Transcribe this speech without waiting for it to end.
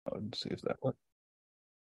Let's see if that works.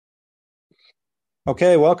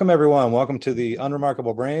 Okay, welcome everyone. Welcome to the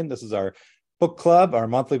Unremarkable Brain. This is our book club, our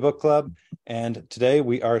monthly book club. And today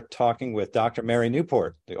we are talking with Dr. Mary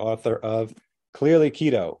Newport, the author of Clearly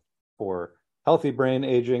Keto for Healthy Brain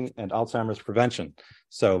Aging and Alzheimer's Prevention.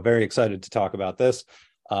 So very excited to talk about this.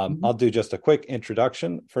 I'll do just a quick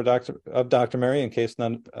introduction for Dr. Mary in case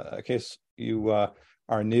you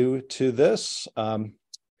are new to this.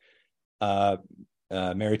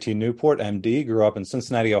 Mary T. Newport, MD, grew up in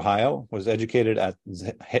Cincinnati, Ohio, was educated at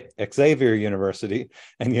Xavier University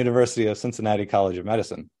and University of Cincinnati College of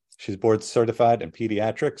Medicine. She's board certified in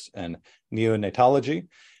pediatrics and neonatology,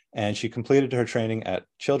 and she completed her training at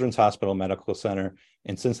Children's Hospital Medical Center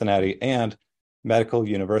in Cincinnati and Medical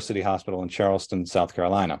University Hospital in Charleston, South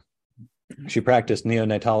Carolina. She practiced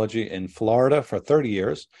neonatology in Florida for 30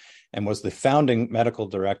 years and was the founding medical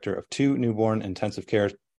director of 2 newborn intensive care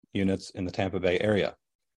units in the Tampa Bay area.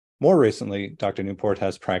 More recently, Dr. Newport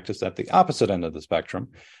has practiced at the opposite end of the spectrum,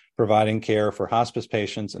 providing care for hospice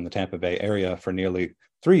patients in the Tampa Bay area for nearly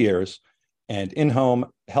 3 years and in-home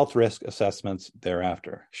health risk assessments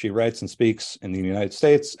thereafter. She writes and speaks in the United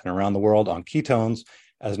States and around the world on ketones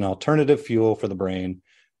as an alternative fuel for the brain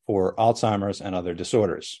for Alzheimer's and other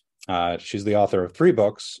disorders. She's the author of 3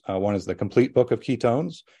 books. One is The Complete Book of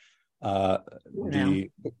Ketones, the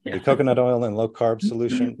coconut oil and low carb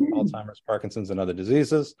solution, Alzheimer's, Parkinson's, and other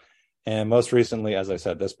diseases. And most recently, as I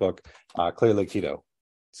said, this book, Clearly Keto.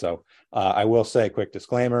 So I will say, quick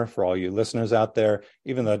disclaimer for all you listeners out there,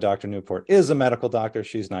 even though Dr. Newport is a medical doctor,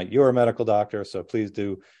 she's not your medical doctor. So please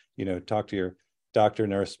do, talk to your doctor,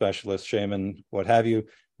 nurse, specialist, shaman, what have you,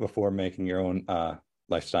 before making your own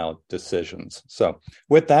lifestyle decisions. So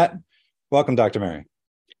with that, welcome, Dr. Mary.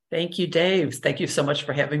 Thank you, Dave. Thank you so much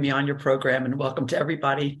for having me on your program, and welcome to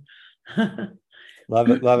everybody. Love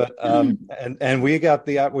it. And we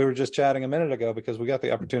were just chatting a minute ago because we got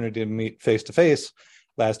the opportunity to meet face to face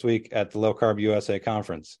last week at the Low Carb USA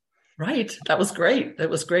conference. Right. That was great. It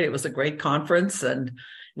was great. It was a great conference, and it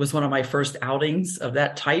was one of my first outings of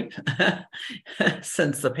that type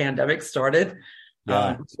since the pandemic started.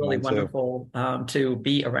 Yeah, it's really wonderful to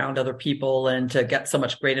be around other people and to get so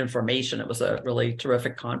much great information. It was a really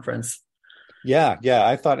terrific conference. Yeah,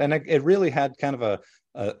 I thought, and it really had kind of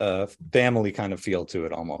a family kind of feel to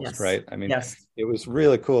it almost, yes. Right? I mean, yes. It was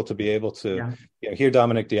really cool to be able to hear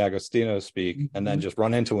Dominic D'Agostino speak and then just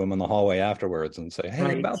run into him in the hallway afterwards and say,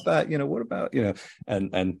 hey, about that, what about,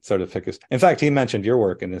 and sort of pick his, in fact, he mentioned your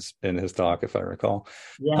work in his talk, if I recall.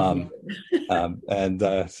 Yeah.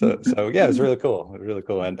 So yeah, it was really cool. It was really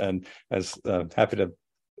cool. And I was happy to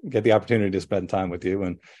get the opportunity to spend time with you.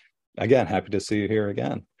 And again, happy to see you here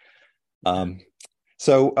again.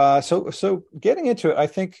 So getting into it, I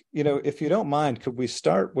think, if you don't mind, could we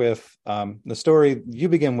start with the story you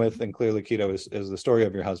begin with in Clearly Keto is the story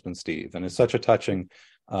of your husband, Steve. And it's such a touching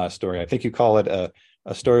story. I think you call it a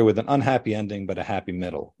story with an unhappy ending, but a happy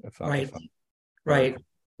middle. Right.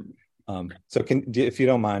 So if you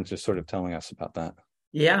don't mind, just sort of telling us about that.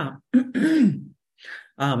 Yeah.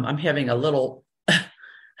 I'm having a little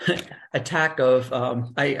attack of,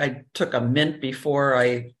 I took a mint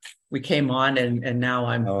before we came on and now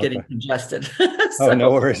I'm getting congested. So,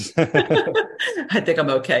 no worries. I think I'm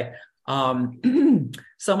okay.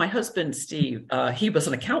 So my husband, Steve, he was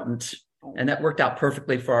an accountant, and that worked out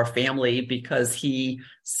perfectly for our family because he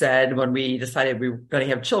said when we decided we were going to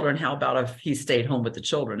have children, how about if he stayed home with the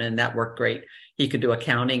children? And that worked great. He could do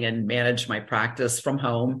accounting and manage my practice from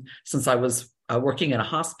home since I was working in a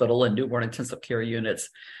hospital and newborn intensive care units.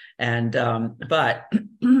 And, but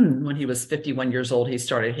when he was 51 years old, he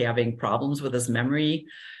started having problems with his memory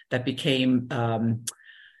that became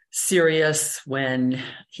serious when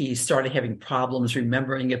he started having problems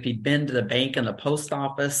remembering if he'd been to the bank and the post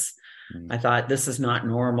office. I thought, this is not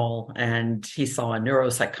normal. And he saw a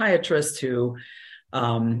neuropsychiatrist who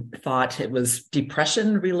thought it was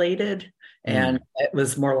depression related. And it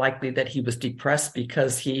was more likely that he was depressed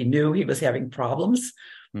because he knew he was having problems.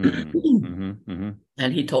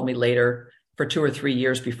 And he told me later, for 2 or 3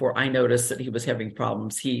 years before I noticed that he was having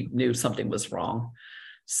problems, he knew something was wrong.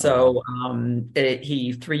 So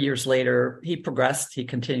 3 years later, he progressed. He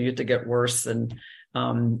continued to get worse, and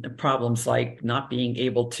problems like not being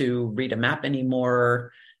able to read a map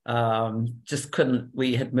anymore, just couldn't.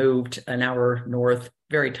 We had moved an hour north,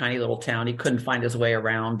 very tiny little town. He couldn't find his way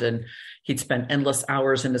around, and he'd spend endless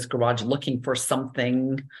hours in his garage looking for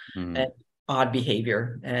something. And odd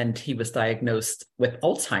behavior, and he was diagnosed with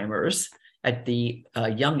Alzheimer's at the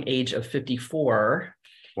young age of 54.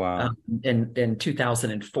 Wow. In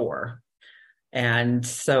 2004. And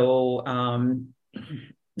so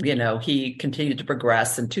he continued to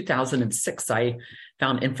progress. In 2006, I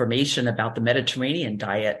found information about the Mediterranean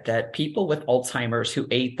diet, that people with Alzheimer's who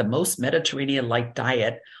ate the most Mediterranean-like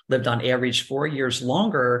diet lived on average 4 years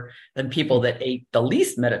longer than people that ate the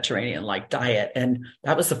least Mediterranean-like diet. And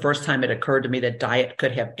that was the first time it occurred to me that diet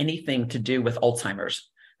could have anything to do with Alzheimer's,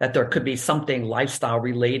 that there could be something lifestyle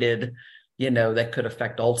related, that could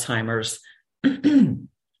affect Alzheimer's.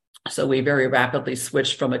 So we very rapidly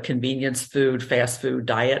switched from a convenience food, fast food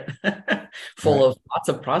diet full of lots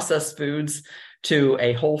of processed foods to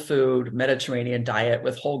a whole food Mediterranean diet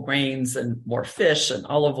with whole grains and more fish and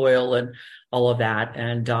olive oil and all of that.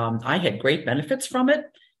 And I had great benefits from it.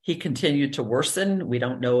 He continued to worsen. We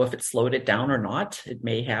don't know if it slowed it down or not. It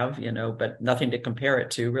may have, but nothing to compare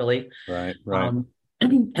it to, really. Right.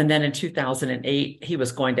 And then in 2008, he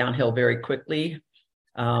was going downhill very quickly.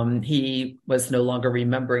 He was no longer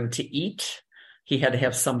remembering to eat. He had to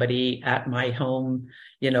have somebody at my home,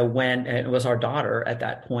 when it was our daughter at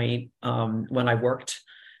that point, when I worked,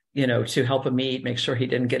 to help him eat, make sure he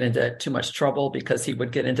didn't get into too much trouble, because he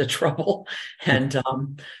would get into trouble. And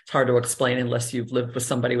it's hard to explain unless you've lived with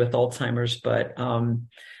somebody with Alzheimer's. But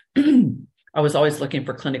I was always looking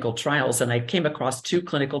for clinical trials, and I came across 2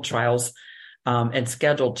 clinical trials and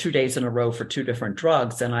scheduled 2 days in a row for 2 different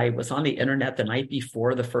drugs. And I was on the internet the night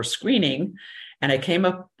before the first screening, and I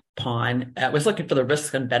was looking for the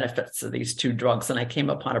risks and benefits of these 2 drugs. And I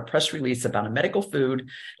came upon a press release about a medical food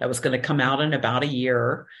that was going to come out in about a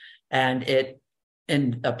year. And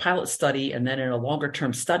in a pilot study, and then in a longer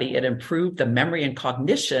term study, it improved the memory and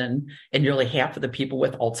cognition in nearly half of the people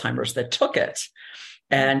with Alzheimer's that took it.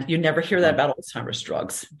 And you never hear that about Alzheimer's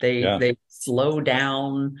drugs. They slow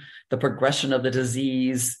down the progression of the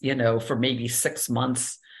disease, for maybe 6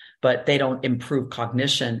 months, but they don't improve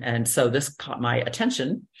cognition. And so this caught my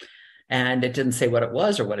attention, and it didn't say what it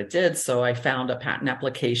was or what it did. So I found a patent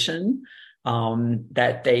application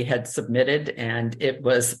that they had submitted, and it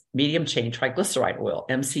was medium chain triglyceride oil,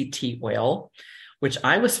 MCT oil, which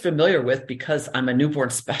I was familiar with because I'm a newborn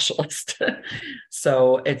specialist.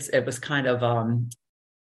 So it was kind of,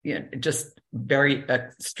 just very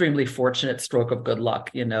extremely fortunate stroke of good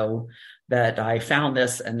luck, that I found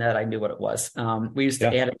this and that I knew what it was. We used to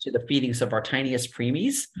add it to the feedings of our tiniest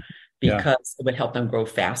preemies because it would help them grow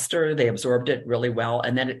faster. They absorbed it really well.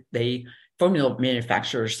 And then formula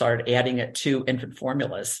manufacturers started adding it to infant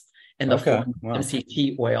formulas in the form of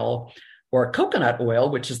MCT oil or coconut oil,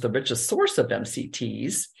 which is the richest source of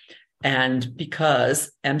MCTs. And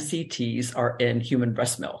because MCTs are in human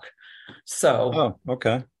breast milk. So,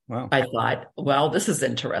 wow. I thought, well, this is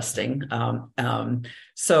interesting.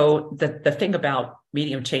 So the thing about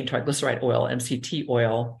medium chain triglyceride oil, MCT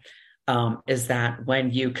oil, is that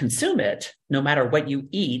when you consume it, no matter what you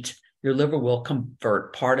eat, your liver will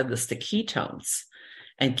convert part of this to ketones.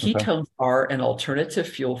 And ketones are an alternative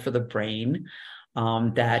fuel for the brain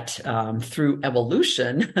that through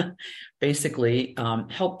evolution basically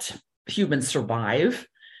helped humans survive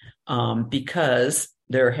because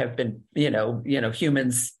there have been,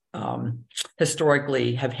 humans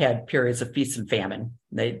historically have had periods of feast and famine.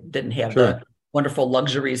 They didn't have the wonderful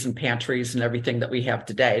luxuries and pantries and everything that we have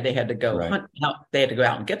today. They had to go hunt out. They had to go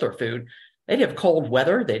out and get their food. They'd have cold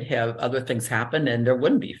weather. They'd have other things happen, and there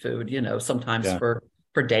wouldn't be food, sometimes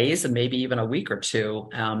for days and maybe even a week or 2.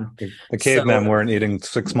 The cavemen weren't eating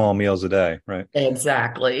 6 small meals a day, right?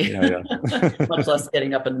 Exactly. Much less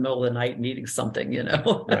getting up in the middle of the night and eating something,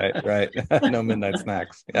 Right. No midnight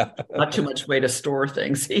snacks. Yeah. Not too much way to store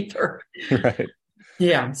things either. Right.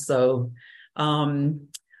 Yeah. So,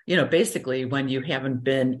 basically when you haven't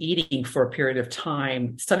been eating for a period of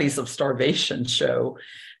time, studies of starvation show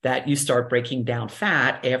that you start breaking down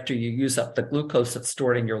fat after you use up the glucose that's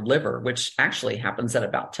stored in your liver, which actually happens at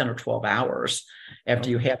about 10 or 12 hours after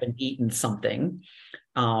you haven't eaten something.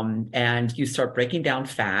 And you start breaking down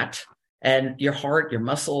fat, and your heart, your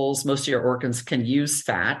muscles, most of your organs can use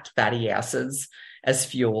fatty acids as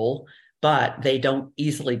fuel, but they don't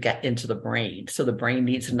easily get into the brain. So the brain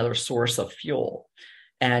needs another source of fuel.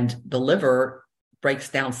 And the liver breaks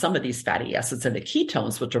down some of these fatty acids into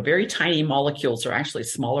ketones, which are very tiny molecules, are actually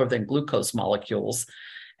smaller than glucose molecules.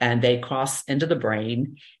 And they cross into the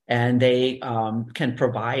brain, and they can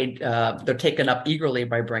provide, they're taken up eagerly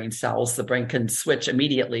by brain cells. The brain can switch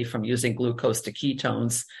immediately from using glucose to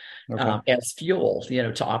ketones as fuel,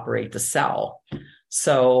 to operate the cell.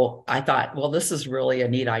 So I thought, well, this is really a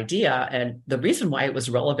neat idea. And the reason why it was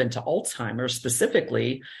relevant to Alzheimer's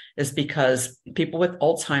specifically is because people with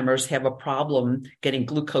Alzheimer's have a problem getting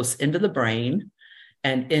glucose into the brain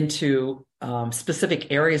and into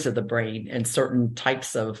specific areas of the brain and certain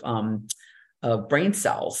types of of brain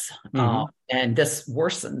cells. Mm-hmm. And this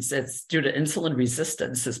worsens. It's due to insulin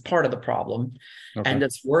resistance is part of the problem. Okay. And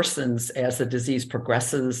this worsens as the disease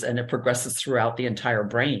progresses, and it progresses throughout the entire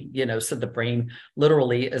brain, so the brain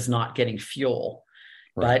literally is not getting fuel.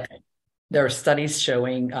 Right. But there are studies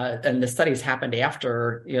showing, and the studies happened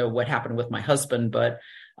after, what happened with my husband, but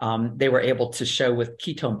they were able to show with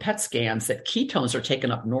ketone PET scans that ketones are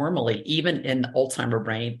taken up normally, even in the Alzheimer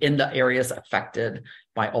brain, in the areas affected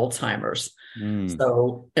by Alzheimer's. Mm.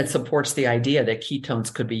 So it supports the idea that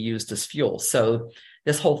ketones could be used as fuel. So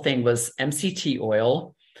this whole thing was MCT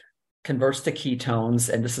oil converts to ketones,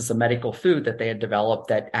 and this is a medical food that they had developed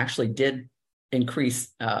that actually did improve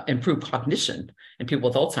cognition in people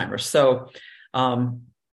with Alzheimer's. So I'm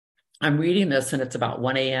reading this, and it's about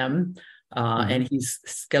 1 a.m. Mm-hmm. And he's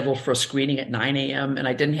scheduled for a screening at 9 a.m. And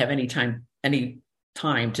I didn't have any time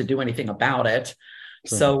to do anything about it.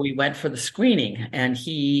 Sure. So we went for the screening, and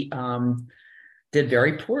he did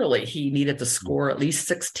very poorly. He needed to score at least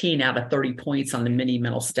 16 out of 30 points on the mini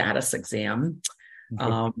mental status exam.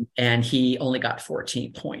 And he only got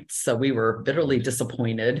 14 points. So we were bitterly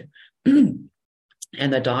disappointed.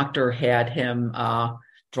 And the doctor had him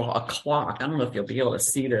draw a clock. I don't know if you'll be able to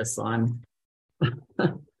see this on.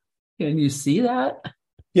 Can you see that?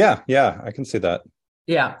 Yeah, I can see that.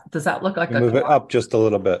 Yeah. Does that look like You a move it clock? up just a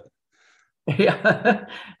little bit. Yeah.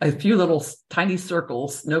 A few little tiny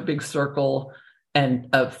circles, no big circle, and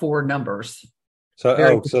 4 numbers.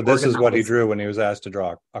 So, so this is what he Organized. drew when he was asked to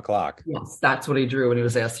draw a clock. Yes, that's what he drew when he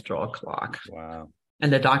was asked to draw a clock. Wow.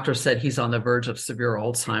 And the doctor said he's on the verge of severe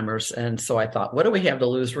Alzheimer's. And so I thought, what do we have to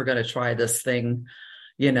lose? We're going to try this thing,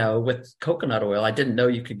 with coconut oil. I didn't know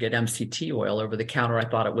you could get MCT oil over the counter. I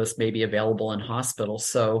thought it was maybe available in hospitals.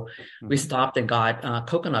 So we stopped and got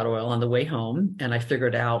coconut oil on the way home. And I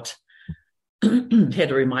figured out, had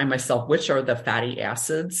to remind myself, which are the fatty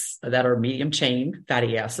acids that are medium chain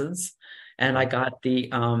fatty acids. And I got the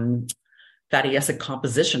fatty acid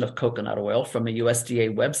composition of coconut oil from a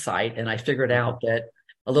USDA website. And I figured out that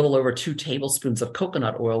a little over 2 tablespoons of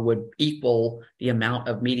coconut oil would equal the amount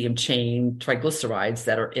of medium chain triglycerides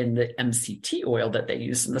that are in the MCT oil that they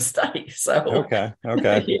use in the study. So okay.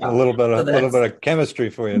 yeah. A little bit of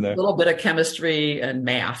chemistry for you there. A little bit of chemistry and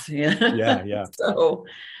math. Yeah. So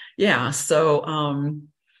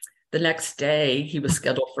the next day he was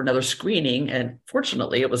scheduled for another screening, and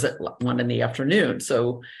fortunately it was at 1 p.m.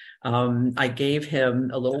 So I gave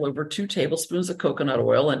him a little over 2 tablespoons of coconut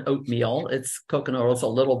oil and oatmeal. Coconut oil is a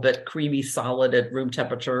little bit creamy, solid at room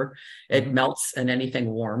temperature. It melts in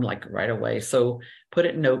anything warm, like right away. So put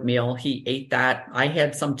it in oatmeal. He ate that. I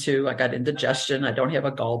had some too. I got indigestion. I don't have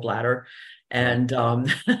a gallbladder. And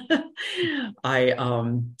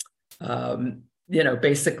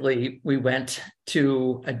basically we went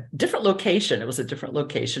to a different location. It was a different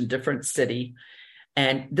location, different city.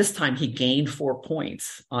 And this time he gained 4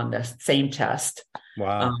 points on the same test.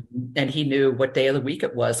 Wow. And he knew what day of the week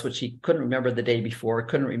it was, which he couldn't remember the day before,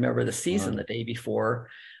 couldn't remember the season the day before,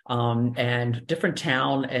 and different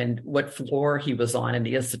town and what floor he was on in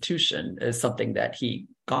the institution is something that he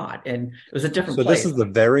got. And it was a different place. So this is the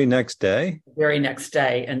very next day? Very next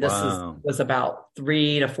day. And this was about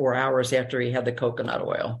 3 to 4 hours after he had the coconut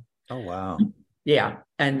oil. Oh, wow. Yeah.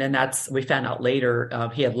 And then we found out later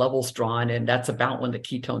he had levels drawn, and that's about when the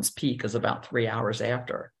ketones peak, is about 3 hours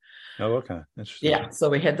after. Oh, okay. Interesting. Yeah. So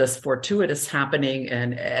we had this fortuitous happening.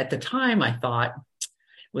 And at the time I thought,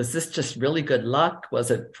 was this just really good luck? Was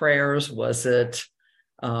it prayers? Was it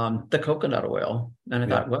the coconut oil? And I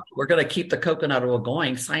thought, well, we're going to keep the coconut oil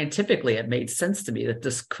going. Scientifically, it made sense to me that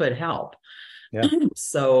this could help. Yeah.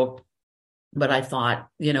 But I thought,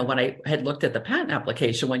 when I had looked at the patent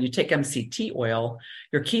application, when you take MCT oil,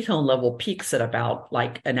 your ketone level peaks at about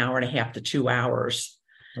like an hour and a half to 2 hours.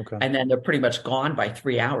 Okay. And then they're pretty much gone by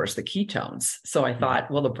 3 hours, the ketones. So I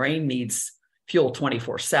thought, well, the brain needs fuel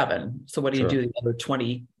 24/7. So what do you do the other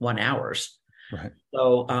 21 hours? Right.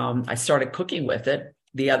 So I started cooking with it.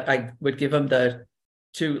 I would give them the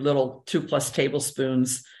 2+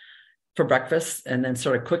 tablespoons for breakfast, and then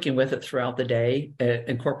started cooking with it throughout the day,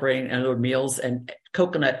 incorporating in other meals, and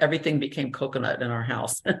coconut. Everything became coconut in our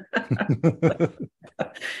house,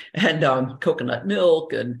 and coconut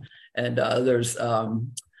milk, and there's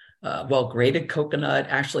grated coconut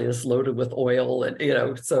actually is loaded with oil,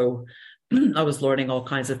 and so I was learning all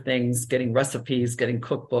kinds of things, getting recipes, getting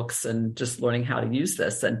cookbooks, and just learning how to use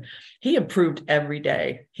this. And he improved every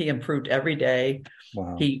day.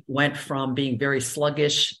 Wow. He went from being very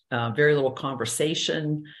sluggish, very little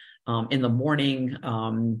conversation in the morning.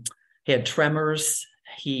 He had tremors.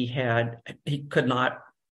 He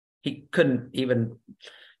couldn't even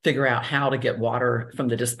figure out how to get water from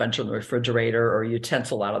the dispenser in the refrigerator or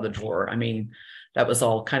utensil out of the drawer. I mean, that was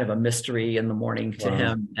all kind of a mystery in the morning to Wow.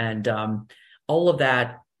 him. And all of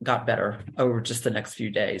that got better over just the next few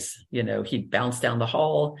days. You know, he'd bounce down the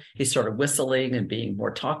hall. He started whistling and being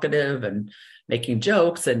more talkative and making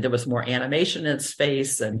jokes. And there was more animation in his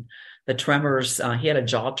face. And the tremors, he had a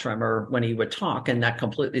jaw tremor when he would talk, and that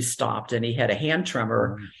completely stopped. And he had a hand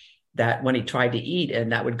tremor that when he tried to eat,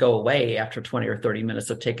 and that would go away after 20 or 30 minutes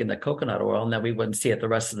of taking the coconut oil, and then we wouldn't see it the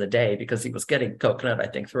rest of the day because he was getting coconut, I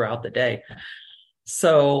think, throughout the day.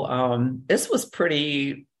 So this was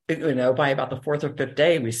pretty, you know, by about the fourth or fifth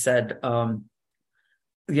day, we said,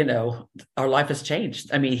 you know, our life has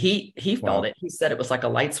changed. I mean, he felt it. He said it was like a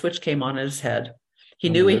light switch came on in his head. He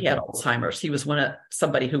knew he had Alzheimer's. He was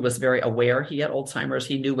somebody who was very aware he had Alzheimer's.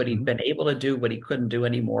 He knew what he'd been able to do, what he couldn't do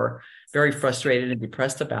anymore. Very frustrated and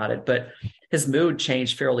depressed about it. But his mood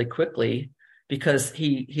changed fairly quickly because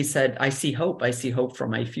he said, I see hope. I see hope for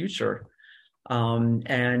my future.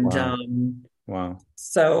 Wow.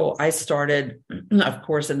 So I started, of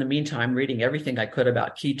course, in the meantime, reading everything I could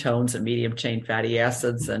about ketones and medium chain fatty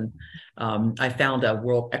acids. And I found a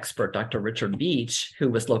world expert, Dr. Richard Beach, who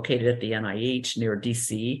was located at the NIH near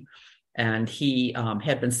DC. And he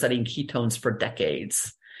had been studying ketones for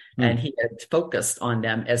decades. And he had focused on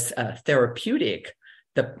them as therapeutic,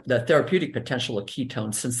 the therapeutic potential of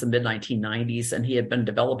ketones since the mid-1990s. And he had been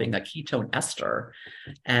developing a ketone ester.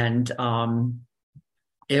 And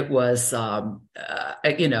it was,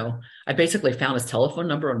 you know, I basically found his telephone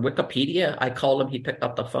number on Wikipedia. I called him. He picked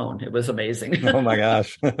up the phone. It was amazing. Oh, my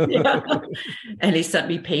gosh. Yeah. And he sent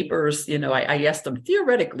me papers. You know, I asked him,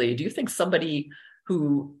 theoretically, do you think somebody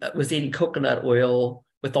who was eating coconut oil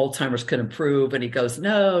with Alzheimer's could improve? And he goes,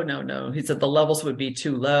 no. He said the levels would be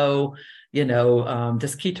too low. You know,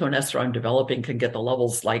 this ketone ester I'm developing can get the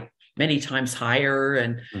levels like many times higher.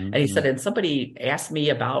 And he said, and somebody asked me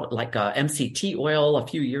about like MCT oil a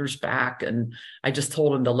few years back, and I just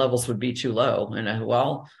told him the levels would be too low. And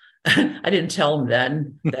I didn't tell him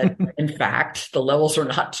then that in fact, the levels are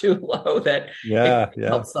not too low, that it could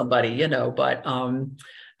help somebody, you know,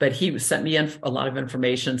 but he sent me a lot of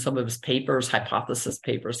information, some of his papers, hypothesis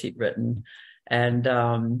papers he'd written.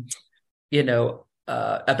 And, you know,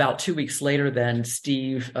 about 2 weeks later, then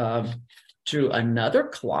Steve drew another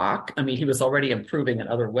clock. I mean, he was already improving in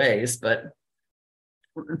other ways, but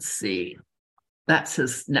let's see. That's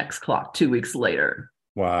his next clock 2 weeks later.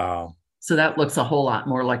 Wow. So that looks a whole lot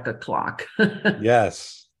more like a clock.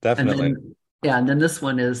 Yes, definitely. And then this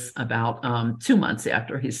one is about 2 months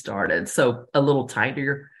after he started. So a little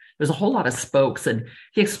tighter. There's a whole lot of spokes. And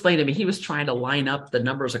he explained to me he was trying to line up the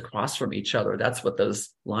numbers across from each other. That's what those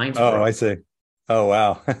lines were. Oh, I see. Oh,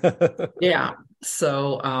 wow. Yeah.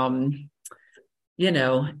 So, you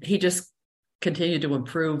know, he just continued to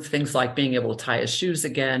improve things like being able to tie his shoes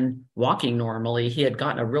again, walking normally. He had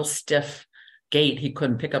gotten a real stiff gait. He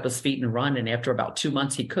couldn't pick up his feet and run. And after about 2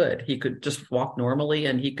 months, he could just walk normally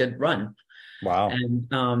and he could run. Wow.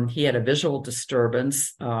 And he had a visual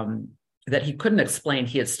disturbance that he couldn't explain.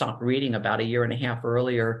 He had stopped reading about a year and a half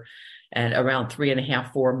earlier. And around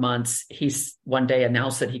 3.5, 4 months, he one day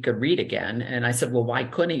announced that he could read again. And I said, well, why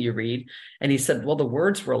couldn't you read? And he said, well, the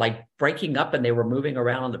words were like breaking up and they were moving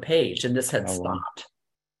around on the page, and this had stopped.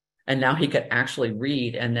 And now he could actually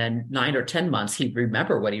read. And then 9 or 10 months, he'd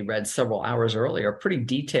remember what he read several hours earlier, pretty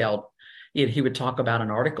detailed. He would talk about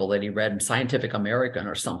an article that he read in Scientific American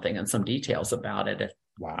or something and some details about it.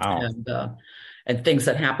 Wow. And things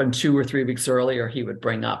that happened 2 or 3 weeks earlier, he would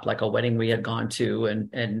bring up, like a wedding we had gone to.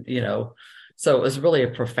 And you know, so it was really a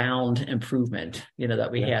profound improvement, you know,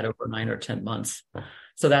 that we had over 9 or 10 months.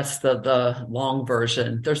 So that's the long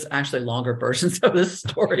version. There's actually longer versions of this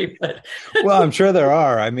story, but well, I'm sure there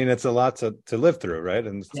are. I mean, it's a lot to live through, right?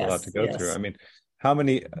 And it's a lot to go through. I mean, how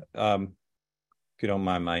many, if you don't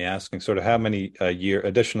mind my asking, sort of how many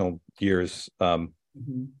additional years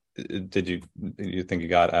did you think you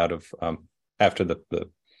got out of after the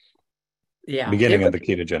beginning of the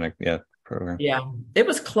ketogenic program? Yeah, it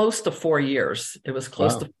was close to 4 years. It was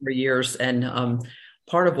close to 4 years. And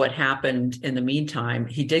part of what happened in the meantime,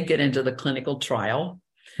 he did get into the clinical trial.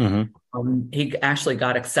 He actually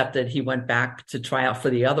got accepted. He went back to try out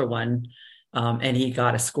for the other one. And he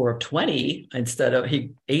got a score of 20 instead of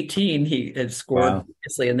 18. He had scored,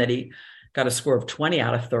 obviously, and then he got a score of 20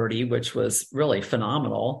 out of 30, which was really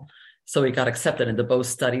phenomenal. So he got accepted into both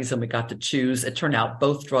studies and we got to choose. It turned out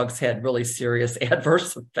both drugs had really serious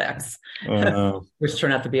adverse effects, which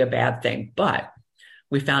turned out to be a bad thing. But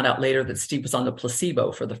we found out later that Steve was on the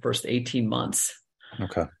placebo for the first 18 months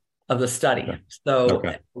of the study. So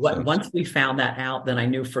once we found that out, then I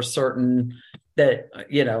knew for certain that,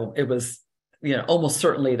 it was, almost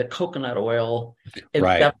certainly the coconut oil, it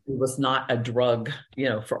Right. definitely was not a drug,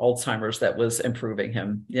 for Alzheimer's that was improving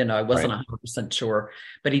him. I wasn't Right. 100% sure,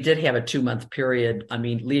 but he did have a 2-month period. I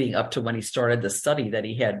mean, leading up to when he started the study, that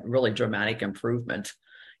he had really dramatic improvement,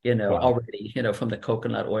 Wow. already, from the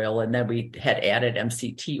coconut oil. And then we had added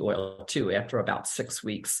MCT oil too after about 6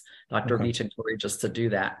 weeks. Dr. Okay. Veach encouraged us to do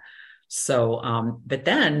that. So, but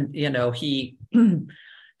then, he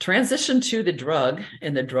transitioned to the drug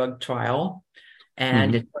in the drug trial.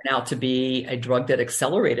 And Hmm. it turned out to be a drug that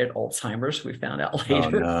accelerated Alzheimer's, we found out Oh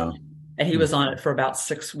later. no. And he Hmm. was on it for about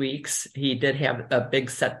 6 weeks. He did have a big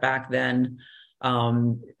setback then.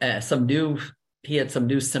 Um, some new, he had some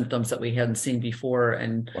new symptoms that we hadn't seen before.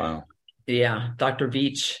 And Wow. yeah, Dr.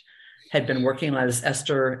 Veach had been working on his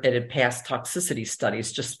ester. It had passed toxicity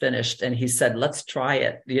studies, just finished. And he said, let's try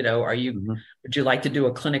it. Hmm. Would you like to do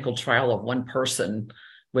a clinical trial of one person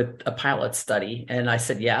with a pilot study? And I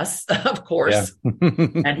said, yes, of Yeah. course.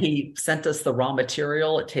 And he sent us the raw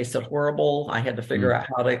material. It tasted horrible. I had to figure Mm. out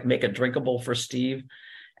how to make it drinkable for Steve.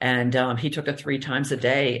 And he took it 3 times a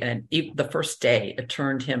day. And the first day, it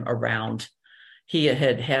turned him around. He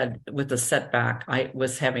had with the setback, I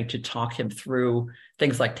was having to talk him through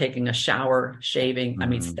things like taking a shower, shaving, I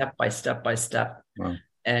mean, Mm. step by step by step, Wow.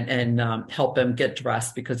 and help him get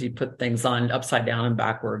dressed, because he put things on upside down and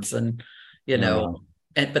backwards. And, you Oh, know,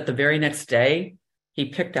 wow. but the very next day, he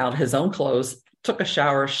picked out his own clothes, took a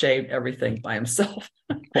shower, shaved everything by himself.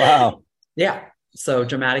 Wow. Yeah. So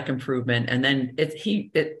dramatic improvement. And then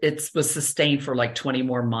it was sustained for like 20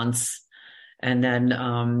 more months. And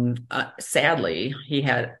then sadly, he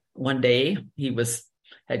had one day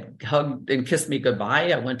had hugged and kissed me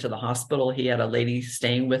goodbye. I went to the hospital. He had a lady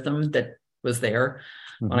staying with him that was there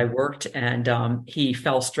when I Hmm. worked, and he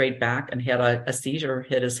fell straight back and had a seizure,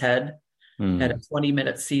 hit his head, had a Mm.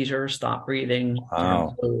 20-minute seizure, stopped breathing, turned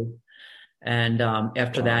Wow. blue. And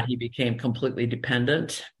after Wow. that, he became completely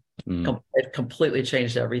dependent. Mm. It completely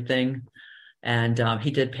changed everything. And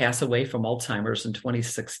he did pass away from Alzheimer's in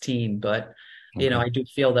 2016. But, Okay. I do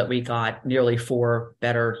feel that we got nearly 4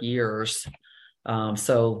 better years.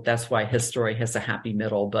 So that's why his story has a happy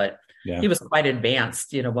middle. But Yeah. he was quite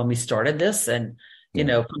advanced, when we started this. And,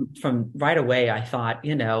 Yeah. from right away, I thought,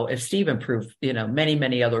 if Steve improved, many,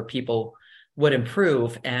 many other people would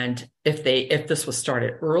improve. And if this was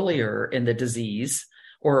started earlier in the disease,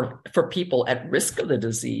 or for people at risk of the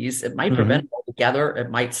disease, it might Hmm. prevent it altogether. It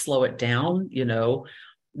might slow it down,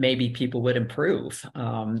 maybe people would improve.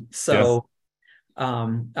 Yeah.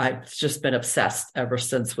 I've just been obsessed ever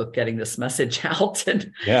since with getting this message out,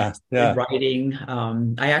 and Yeah. Yeah. writing.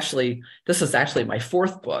 This is actually my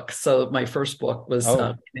fourth book. So my first book was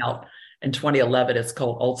Oh. came out in 2011. It's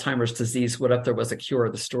called Alzheimer's Disease: What If There Was a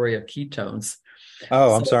Cure? The Story of Ketones.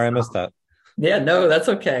 Oh, I'm So sorry I missed that. yeah, no, that's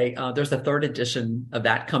okay. There's a third edition of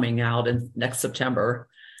that coming out in next September,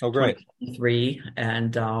 Oh, great. 2023.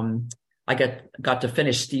 And I got to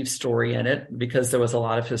finish Steve's story in it, because there was a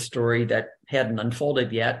lot of his story that hadn't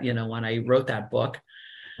unfolded yet, when I wrote that book.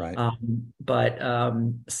 Right.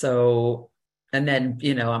 So, and then,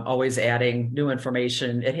 I'm always adding new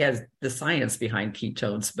information. It has the science behind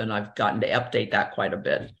ketones, but I've gotten to update that quite a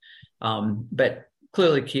bit. But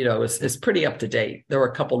clearly keto is pretty up to date. There were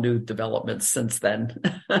a couple new developments since then.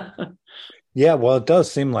 Yeah, well, it does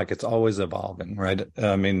seem like it's always evolving, right?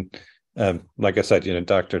 I mean, like I said,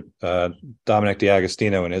 Dr. Dominic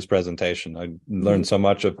D'Agostino in his presentation, I learned so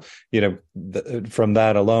much of, from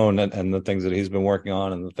that alone, and the things that he's been working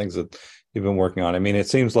on and the things that you've been working on. I mean, it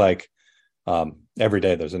seems like every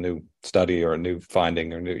day there's a new study or a new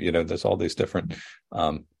finding or new, there's all these different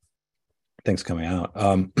things coming out.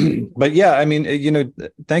 But yeah, I mean,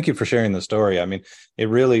 thank you for sharing the story. I mean, it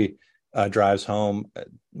really drives home,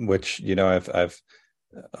 which, I've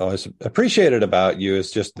always appreciated about you,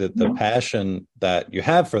 is just the passion that you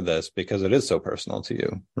have for this, because it is so personal to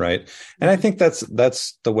you, right? And I think that's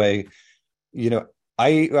the way,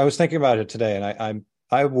 I was thinking about it today, and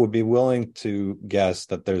I would be willing to guess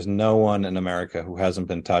that there's no one in America who hasn't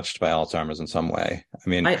been touched by Alzheimer's in some way. I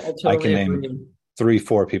mean, I I can totally name agree. 3,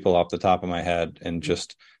 4 people off the top of my head, and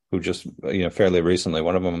who just fairly recently.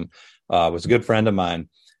 One of them was a good friend of mine,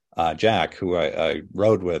 Jack, who I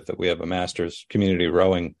rowed with. We have a master's community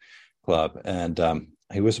rowing club, and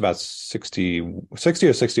he was about 60 or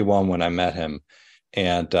 61 when I met him,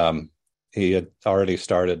 and he had already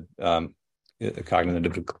started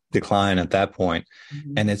cognitive decline at that point.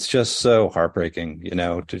 And it's just so heartbreaking,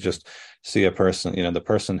 to just see a person, the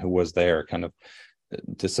person who was there, kind of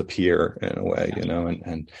disappear in a way,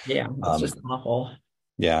 and Yeah, it's just awful.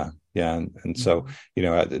 Yeah, yeah, and so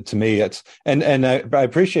Mhm. to me, it's and I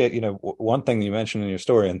appreciate one thing you mentioned in your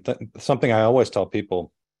story, and something I always tell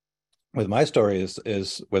people with my story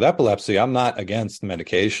is with epilepsy, I'm not against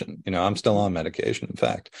medication. I'm still on medication, in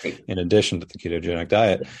fact, Right. in addition to the ketogenic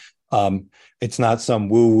diet. Um, it's not some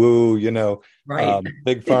woo woo, Right.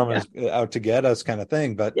 big Yeah. pharma's out to get us kind of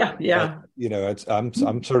thing, Yeah. but Yeah. it's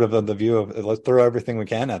I'm sort of of the view of let's throw everything we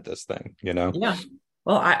can at this thing. Yeah.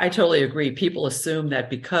 Well, I totally agree. People assume that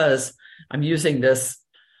because I'm using this,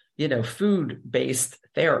 food-based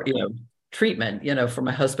therapy, treatment, for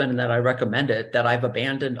my husband and that I recommend it, that I've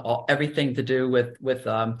abandoned everything to do with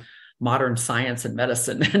modern science and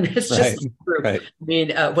medicine. And it's just Right, not true. right. I mean,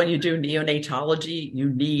 when you do neonatology, you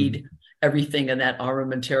need Mhm. everything in that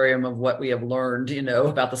armamentarium of what we have learned,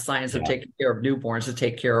 about the science of Yeah, taking care of newborns to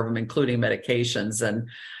take care of them, including medications. And,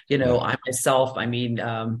 yeah. I myself, I mean,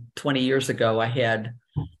 20 years ago, I had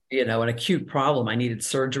an acute problem. I needed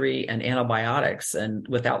surgery and antibiotics. And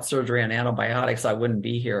without surgery and antibiotics, I wouldn't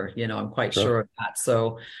be here. I'm quite Sure. sure of that.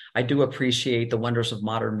 So I do appreciate the wonders of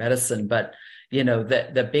modern medicine. But,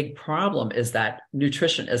 the big problem is that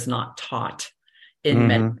nutrition is not taught in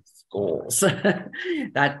medical Hmm. schools.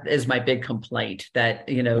 That is my big complaint that,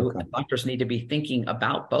 Okay. doctors need to be thinking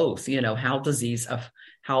about both,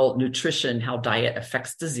 how nutrition, how diet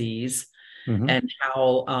affects disease, Hmm. and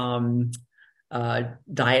how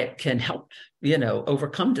diet can help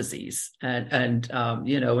overcome disease. And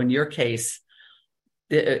in your case,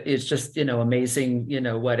 it's just amazing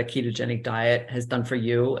what a ketogenic diet has done for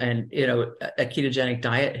you. And a ketogenic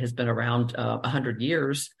diet has been around 100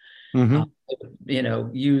 years, uh,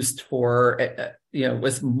 Hmm. used for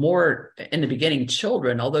was more in the beginning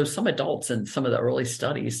children, although some adults in some of the early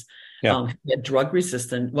studies Yeah. had drug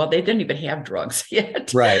resistant. Well, they didn't even have drugs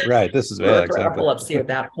yet Right, right. This is, yeah, for exactly. epilepsy at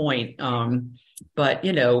that point. But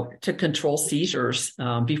to control seizures,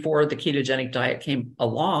 before the ketogenic diet came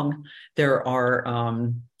along, there are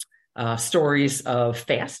stories of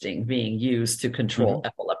fasting being used to control Hmm.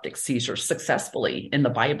 epileptic seizures successfully. In the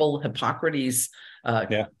Bible, Hippocrates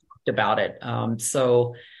Yeah. talked about it.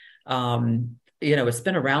 It's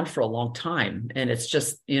been around for a long time, and it's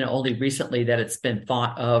just only recently that it's been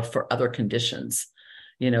thought of for other conditions,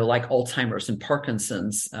 like Alzheimer's and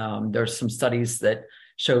Parkinson's. There's some studies that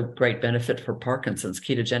show great benefit for Parkinson's,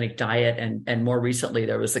 ketogenic diet, and more recently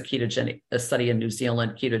there was a study in New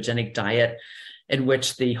Zealand, ketogenic diet, in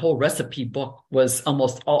which the whole recipe book was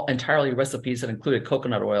almost all entirely recipes that included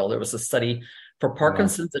coconut oil. There was a study for Oh, wow.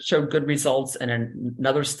 Parkinson's that showed good results, and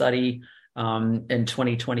another study in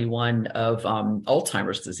 2021 of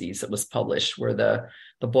Alzheimer's disease that was published, where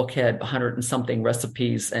the book had 100 and something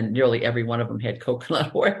recipes, and nearly every one of them had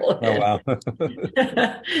coconut oil Oh, in wow.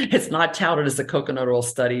 it. It's not touted as a coconut oil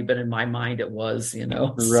study, but in my mind it was,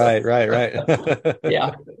 so Right, right, right.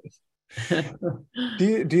 yeah.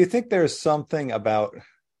 Do you think there's something about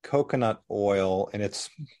coconut oil in its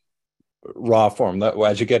raw form that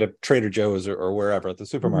as you get at Trader Joe's or wherever at the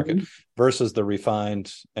supermarket Mhm. versus the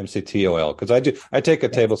refined MCT oil? Because I take a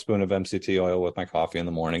Yes. tablespoon of MCT oil with my coffee in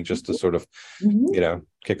the morning just to sort of Mhm.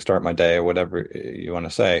 kickstart my day or whatever you want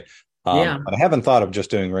to say. Yeah. But I haven't thought of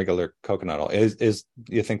just doing regular coconut oil. Is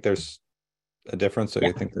you think there's a difference, or you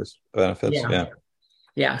Yeah. think there's benefits? Yeah. Yeah.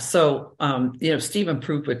 Yeah. So, Steve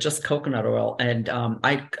improved with just coconut oil, and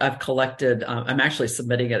I've collected. I'm actually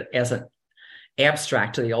submitting it as an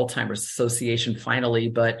abstract to the Alzheimer's Association finally,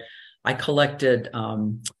 but I collected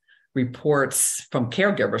reports from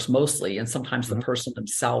caregivers mostly, and sometimes the Mhm. person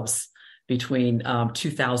themselves between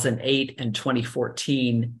 2008 and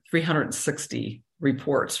 2014, 360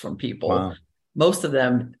 reports from people. Wow. Most of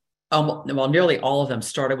them, well, nearly all of them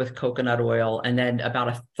started with coconut oil, and then about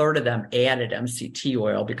a third of them added MCT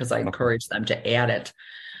oil because I Okay. encouraged them to add it.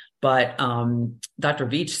 But Dr.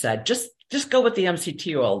 Veach said, just go with the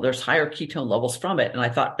MCT oil. There's higher ketone levels from it. And I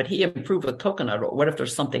thought, but he improved with coconut oil. What if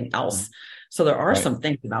there's something else? So there are Right. some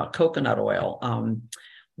things about coconut oil.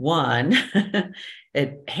 One,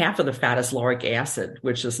 half of the fat is lauric acid,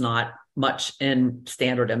 which is not much in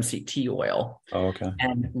standard MCT oil. Oh, okay.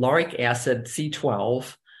 And lauric acid,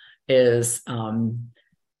 C12, is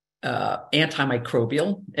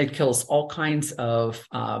antimicrobial. It kills all kinds of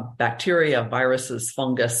bacteria, viruses,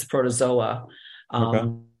 fungus, protozoa, Okay.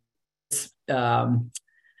 um, um,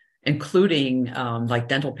 including like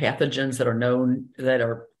dental pathogens that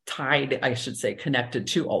are tied, I should say, connected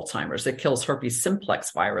to Alzheimer's. It kills herpes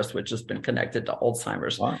simplex virus, which has been connected to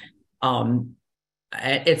Alzheimer's. Wow. Um,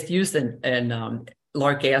 it's used in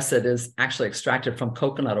lauric acid is actually extracted from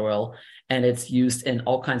coconut oil, and it's used in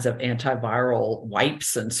all kinds of antiviral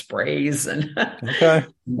wipes and sprays and Okay.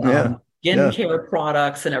 Yeah. skin Yeah. care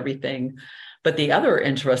products and everything. But the other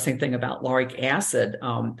interesting thing about lauric acid,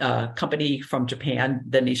 a company from Japan,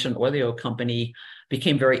 the Nishin Oil Company,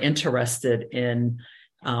 became very interested in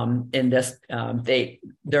this.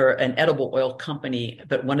 They're an edible oil company,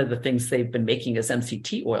 but one of the things they've been making is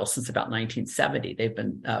MCT oil since about 1970. They've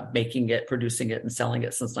been making it, producing it, and selling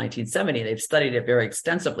it since 1970. They've studied it very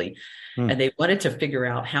extensively, and they wanted to figure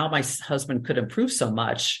out how my husband could improve so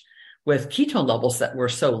much with ketone levels that were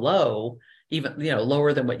so low, even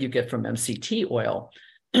lower than what you get from MCT oil.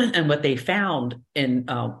 And what they found in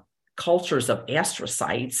cultures of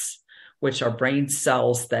astrocytes, which are brain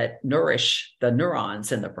cells that nourish the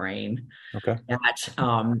neurons in the brain, that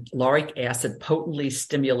lauric acid potently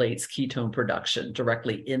stimulates ketone production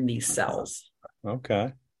directly in these cells.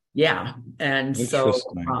 Okay. Yeah. And so,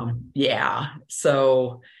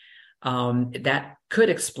 that could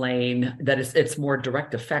explain that it's more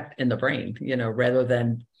direct effect in the brain, rather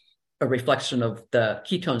than a reflection of the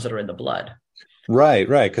ketones that are in the blood. Right.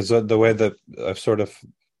 Because the way that I've sort of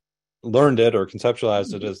learned it or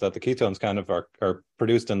conceptualized it is that the ketones kind of are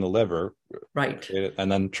produced in the liver, right,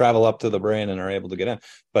 and then travel up to the brain and are able to get in.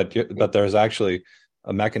 But there's actually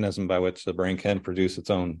a mechanism by which the brain can produce its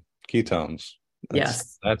own ketones.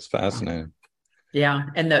 That's fascinating. Yeah,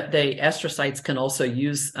 and the astrocytes can also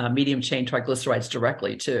use medium chain triglycerides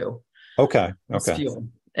directly too. Okay. Fuel.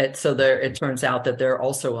 It turns out that they're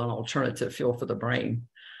also an alternative fuel for the brain.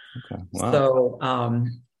 Okay. Wow. So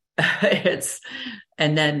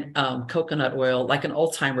and then coconut oil, like in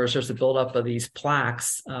Alzheimer's, there's a buildup of these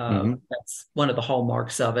plaques. That's one of the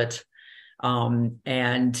hallmarks of it.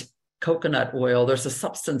 And coconut oil, there's a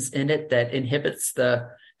substance in it that inhibits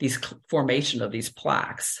these formation of these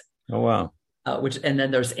plaques. Oh, wow. And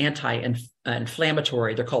then there's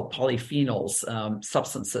anti-inflammatory, they're called polyphenols,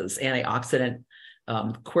 substances, antioxidant.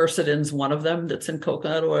 Quercetin's one of them that's in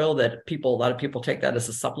coconut oil that a lot of people take that as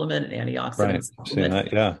a supplement, an antioxidant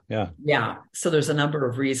supplement. Yeah. So there's a number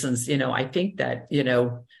of reasons. I think that,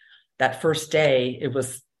 that first day, it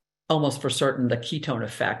was almost for certain the ketone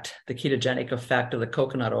effect, the ketogenic effect of the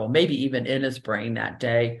coconut oil, maybe even in his brain that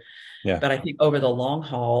day. Yeah. But I think over the long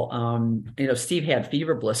haul, Steve had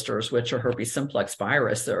fever blisters, which are herpes simplex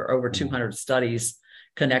virus. There are over 200 studies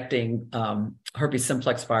connecting herpes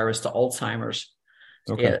simplex virus to Alzheimer's.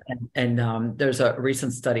 Okay. And there's a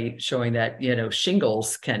recent study showing that,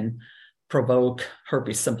 shingles can provoke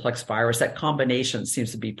herpes simplex virus. That combination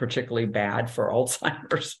seems to be particularly bad for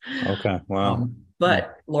Alzheimer's. Okay. Wow.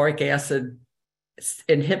 But lauric acid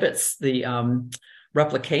inhibits the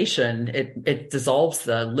replication. It dissolves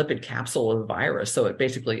the lipid capsule of the virus. So it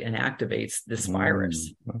basically inactivates this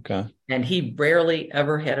virus. Okay. And he rarely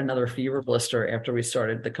ever had another fever blister after we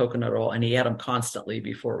started the coconut oil, and he had them constantly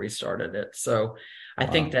before we started it. So I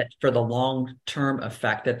think that for the long-term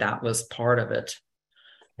effect, that was part of it.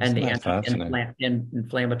 And the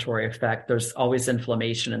anti-inflammatory effect, there's always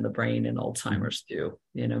inflammation in the brain in Alzheimer's too,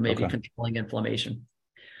 maybe controlling inflammation.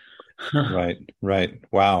 Right.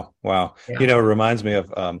 Wow. Yeah. It reminds me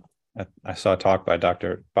of, I saw a talk by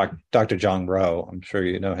Dr. John Rowe. I'm sure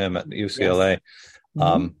you know him at UCLA.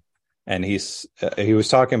 Yes. And he was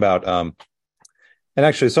talking about, and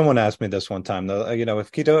actually someone asked me this one time, though,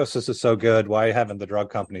 if ketosis is so good, why haven't the drug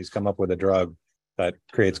companies come up with a drug that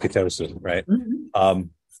creates ketosis, right?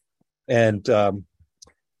 And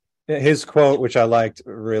his quote, which I liked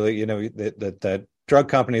really, that drug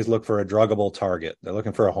companies look for a druggable target. They're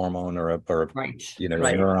looking for a hormone or a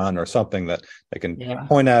neuron or something that they can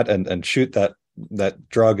point at and shoot that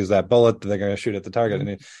drug is that bullet that they're going to shoot at the target.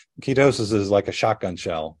 And ketosis is like a shotgun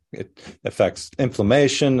shell. It affects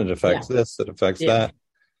inflammation. It affects this. It affects that.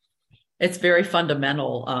 It's very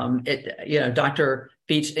fundamental. Dr.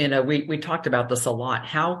 Beach, we talked about this a lot.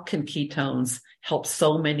 How can ketones help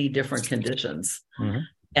so many different conditions?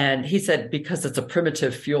 And he said, because it's a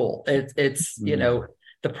primitive fuel. It's the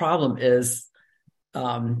problem is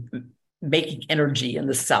making energy in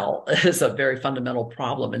the cell is a very fundamental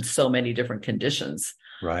problem in so many different conditions.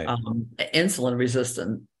 Right. Insulin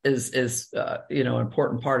resistance is an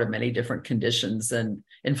important part of many different conditions, and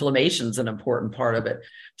inflammation is an important part of it.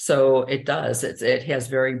 So it has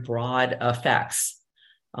very broad effects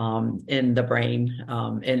in the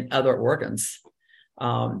brain, in other organs.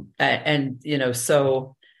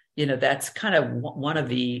 That's kind of one of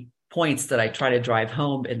the points that I try to drive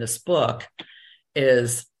home in this book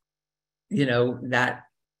is, that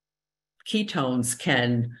ketones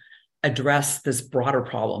can address this broader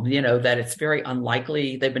problem, that it's very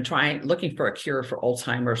unlikely. They've been looking for a cure for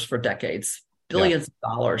Alzheimer's for decades, billions of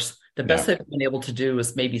dollars The best Yeah. they've been able to do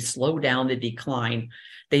is maybe slow down the decline.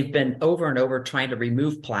 They've been over and over trying to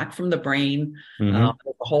remove plaque from the brain. Hmm. There's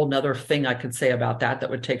a whole nother thing I could say about that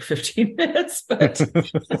would take 15 minutes, but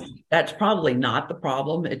that's probably not the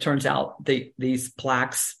problem. It turns out these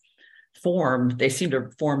plaques they seem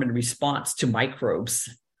to form in response to microbes.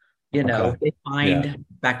 Okay. They Yeah. find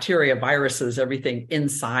bacteria, viruses, everything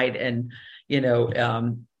inside, and you know,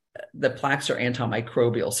 the plaques are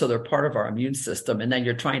antimicrobial, so they're part of our immune system. And then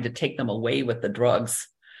you're trying to take them away with the drugs,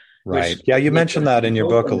 which Right. Yeah. You they mentioned that in your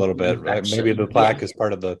book a open little the bit, right? Maybe the infection. Yeah, plaque is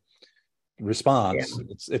part of the yeah, response.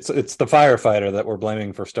 It's the firefighter that we're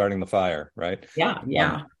blaming for starting the fire, right? yeah, Um,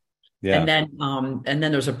 yeah. yeah. And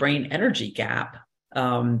then there's a brain energy gap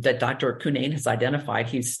that Dr. Cunnane has identified.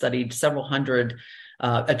 He's studied several hundred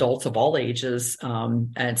adults of all ages,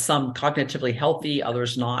 and some cognitively healthy,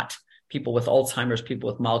 others not. People with Alzheimer's,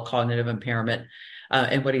 people with mild cognitive impairment.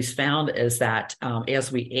 And what he's found is that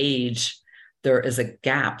as we age, there is a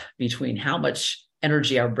gap between how much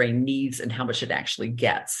energy our brain needs and how much it actually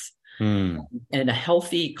gets. Hmm. And a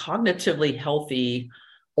healthy, cognitively healthy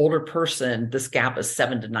older person, this gap is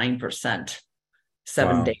 7 to 9%,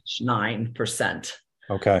 7 Wow. to 9%.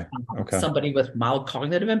 Okay. Okay. Somebody with mild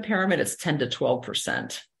cognitive impairment, it's 10 to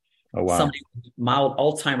 12%. Oh, wow. Somebody with mild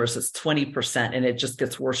Alzheimer's is 20%, and it just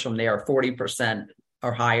gets worse from there, 40%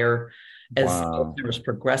 or higher as Wow. Alzheimer's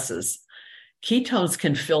progresses. Ketones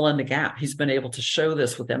can fill in the gap. He's been able to show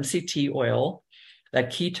this with MCT oil,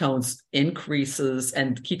 that ketones increases,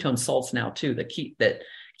 and ketone salts now too, that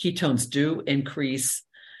ketones do increase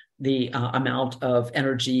the amount of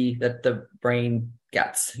energy that the brain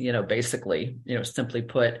gets, basically, simply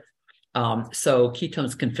put. So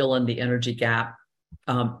ketones can fill in the energy gap.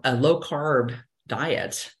 A low carb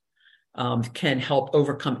diet can help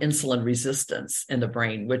overcome insulin resistance in the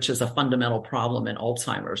brain, which is a fundamental problem in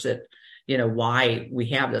Alzheimer's. Why we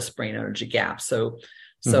have this brain energy gap. So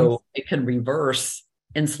Hmm. it can reverse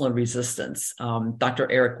insulin resistance. Dr.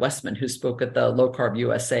 Eric Westman, who spoke at the Low Carb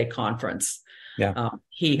USA conference, Yeah.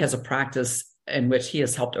 he has a practice in which he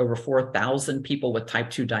has helped over 4,000 people with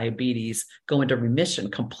type 2 diabetes go into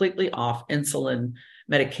remission, completely off insulin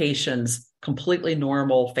medications, completely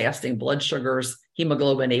normal fasting blood sugars,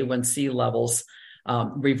 hemoglobin A1C levels,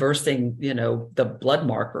 reversing, the blood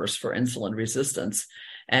markers for insulin resistance.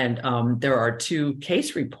 And there are 2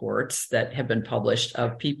 case reports that have been published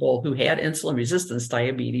of people who had insulin resistance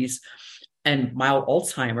diabetes and mild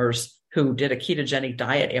Alzheimer's who did a ketogenic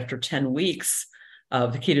diet. After 10 weeks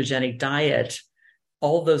of the ketogenic diet,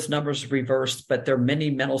 all those numbers reversed, but their mini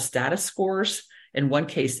mental status scores in one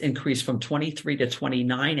case increased from 23 to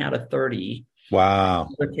 29 out of 30. Wow.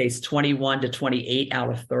 In another case, 21 to 28 out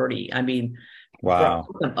of 30. I mean, brought Wow.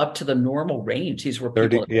 them up to the normal range. These were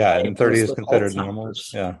 30. people Yeah. And 30 diagnosed is with considered normal.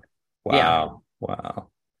 Alzheimer's. Yeah. Yeah. Wow. Wow.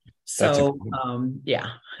 That's So, yeah.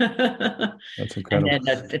 And that's incredible.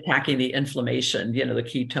 then attacking the inflammation, the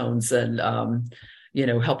ketones, and,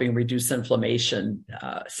 helping reduce inflammation.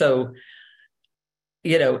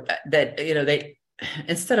 They,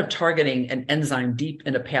 instead of targeting an enzyme deep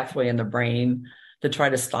in a pathway in the brain to try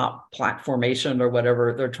to stop plaque formation or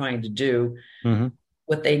whatever they're trying to do, Hmm.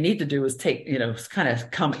 what they need to do is kind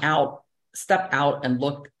of step out and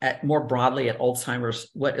look at more broadly at Alzheimer's,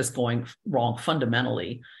 what is going wrong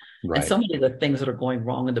fundamentally. And Right. so many of the things that are going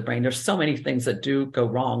wrong in the brain, there's so many things that do go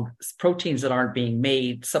wrong, proteins that aren't being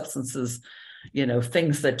made, substances,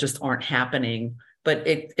 things that just aren't happening. But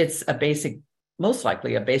it's most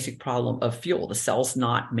likely a basic problem of fuel, the cells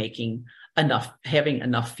not having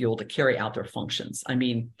enough fuel to carry out their functions. I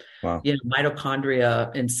mean, Wow.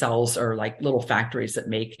 mitochondria in cells are like little factories that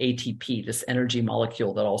make ATP, this energy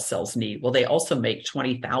molecule that all cells need. Well, they also make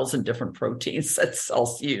 20,000 different proteins that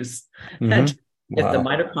cells use. Hmm. And if the Wow.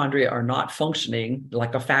 mitochondria are not functioning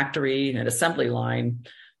like a factory, an assembly line,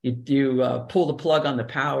 you pull the plug on the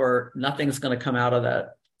power, nothing's going to come out of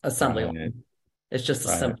that assembly Right. line. It's just a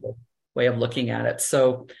Right. simple way of looking at it.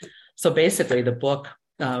 So basically, the book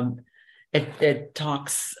it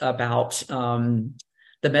talks about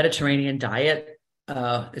the Mediterranean diet.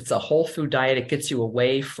 It's a whole food diet. It gets you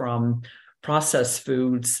away from processed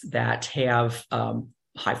foods that have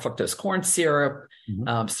high fructose corn syrup,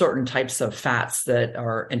 Hmm. certain types of fats that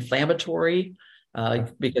are inflammatory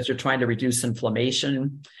because you're trying to reduce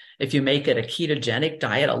inflammation. If you make it a ketogenic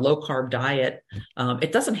diet, a low carb diet,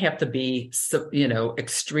 it doesn't have to be,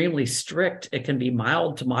 extremely strict. It can be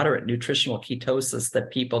mild to moderate nutritional ketosis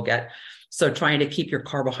that people get. So trying to keep your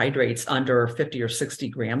carbohydrates under 50 or 60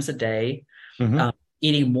 grams a day, Hmm.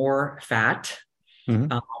 eating more fat Hmm.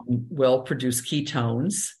 will produce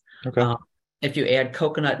ketones. Okay. If you add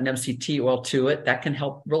coconut and MCT oil to it, that can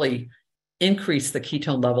help really increase the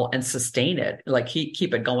ketone level and sustain it, like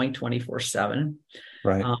keep it going 24/7.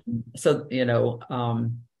 Right. So,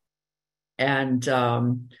 and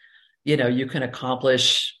you can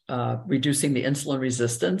accomplish reducing the insulin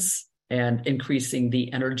resistance and increasing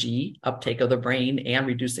the energy uptake of the brain and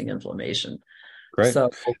reducing inflammation. Great. So,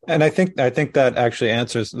 And I think that actually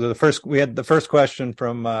answers we had the first question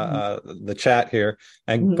from the chat here.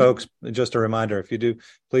 And folks, just a reminder, if you do,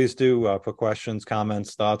 please do put questions,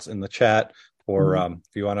 comments, thoughts in the chat, or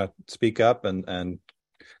if you want to speak up and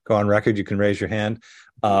go on record, you can raise your hand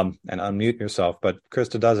and unmute yourself. But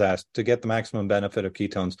Krista does ask, to get the maximum benefit of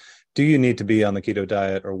ketones, do you need to be on the keto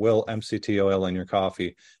diet, or will MCT oil in your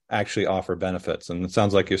coffee actually offer benefits? And it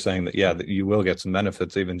sounds like you're saying that, that you will get some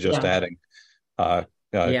benefits, even just adding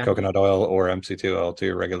coconut oil or MCT oil to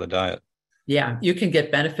your regular diet. Yeah, you can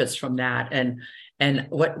get benefits from that. And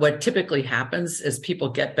what typically happens is people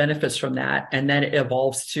get benefits from that, and then it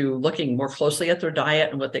evolves to looking more closely at their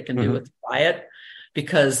diet and what they can do with the diet,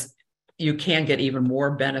 because you can get even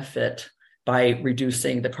more benefit by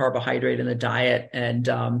reducing the carbohydrate in the diet and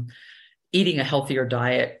eating a healthier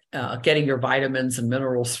diet, getting your vitamins and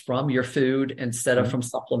minerals from your food instead of from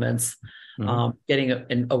supplements,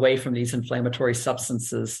 getting away from these inflammatory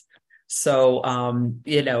substances. So,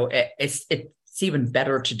 it's even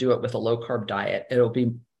better to do it with a low carb diet. It'll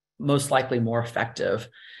be most likely more effective.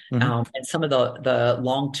 And some of the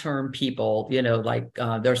long-term people,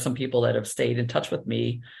 there's some people that have stayed in touch with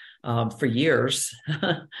me for years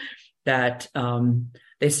that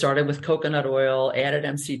they started with coconut oil, added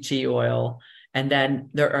MCT oil, and then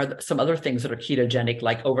there are some other things that are ketogenic,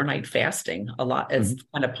 like overnight fasting. It's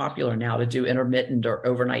kind of popular now to do intermittent or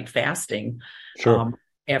overnight fasting. Sure.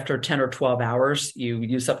 After 10 or 12 hours, you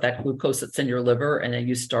use up that glucose that's in your liver, and then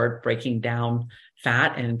you start breaking down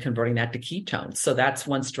fat and converting that to ketones. So that's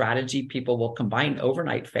one strategy. People will combine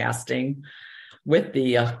overnight fasting with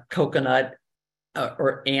the coconut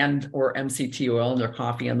or MCT oil in their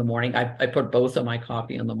coffee in the morning. I put both in my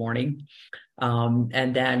coffee in the morning,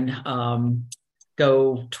 and then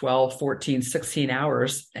go 12, 14, 16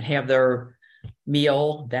 hours and have their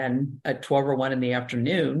meal then at 12 or 1 in the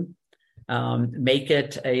afternoon. Make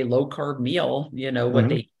it a low carb meal, what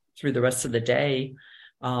they eat through the rest of the day.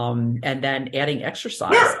 And then adding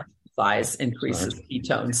exercise. Exercise increases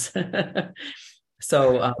ketones.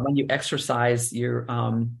 So when you exercise,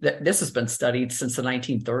 this has been studied since the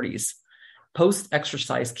 1930s.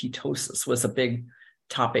 Post-exercise ketosis was a big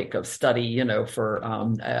topic of study, for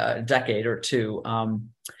a decade or two.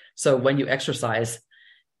 So when you exercise,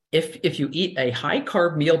 if you eat a high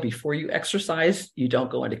carb meal before you exercise, you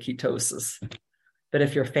don't go into ketosis. But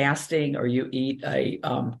if you're fasting or you eat a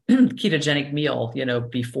ketogenic meal,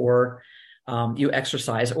 before you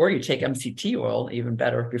exercise, or you take MCT oil, even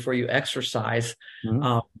better, before you exercise,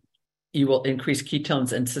 you will increase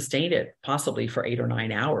ketones and sustain it possibly for 8 or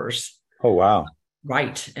 9 hours. Oh, wow.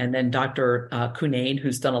 Right. And then Dr. Cunnane,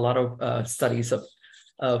 who's done a lot of studies of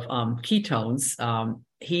ketones,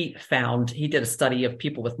 he did a study of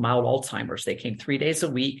people with mild Alzheimer's. They came 3 days a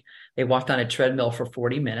week. They walked on a treadmill for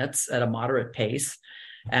 40 minutes at a moderate pace.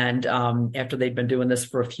 And after they'd been doing this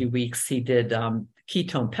for a few weeks, he did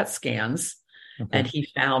ketone PET scans. And he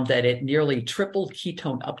found that it nearly tripled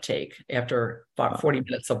ketone uptake after 40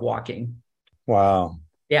 minutes of walking. Wow.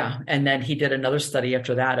 Yeah. And then he did another study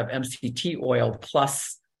after that of MCT oil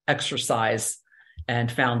plus exercise,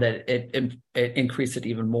 and found that it increased it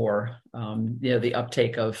even more. The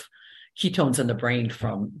uptake of ketones in the brain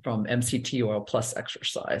from MCT oil plus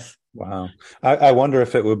exercise. Wow. I wonder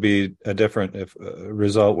if it would be a different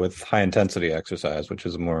result with high intensity exercise, which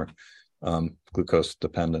is more glucose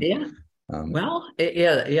dependent. Yeah.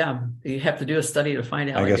 You have to do a study to find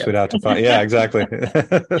out. I guess we'd have to find. Yeah, exactly.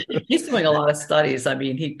 He's doing a lot of studies. I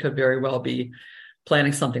mean, he could very well be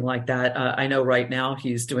planning something like that. I know right now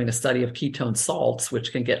he's doing a study of ketone salts,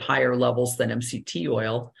 which can get higher levels than MCT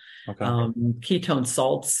oil. Okay. Ketone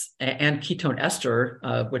salts and ketone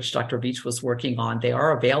ester, which Dr. Beach was working on, they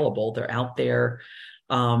are available. They're out there.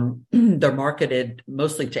 They're marketed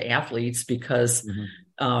mostly to athletes because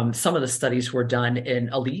some of the studies were done in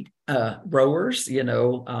elite rowers, and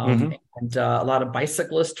a lot of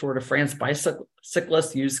bicyclists, Tour de France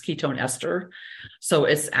bicyclists use ketone ester. So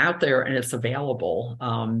it's out there and it's available.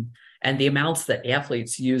 And the amounts that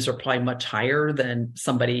athletes use are probably much higher than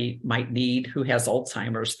somebody might need who has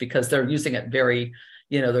Alzheimer's, because they're using it very,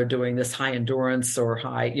 they're doing this high endurance or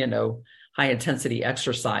high intensity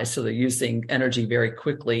exercise. So they're using energy very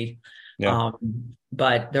quickly. Yeah.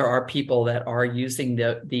 But there are people that are using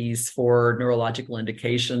these for neurological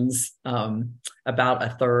indications. About a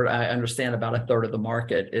third, I understand about a third of the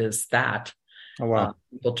market is that. Oh, wow.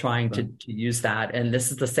 People trying Okay. to use that. And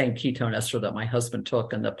this is the same ketone ester that my husband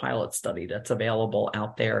took in the pilot study that's available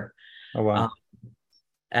out there. Oh, Uh,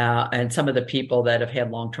 wow. and some of the people that have had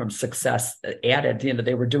long-term success added,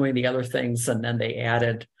 they were doing the other things and then they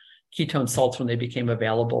added ketone salts when they became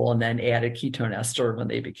available and then added ketone ester when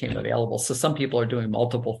they became available. So some people are doing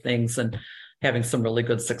multiple things and having some really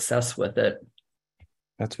good success with it.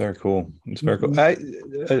 That's very cool. It's very cool.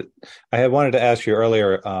 Mhm. I had wanted to ask you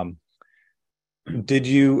earlier, did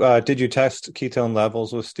you test ketone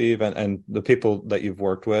levels with Steve and the people that you've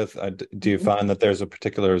worked with? Do you find that there's a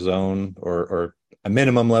particular zone or a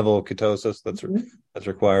minimum level of ketosis that's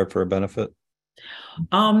required for a benefit?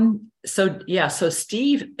 So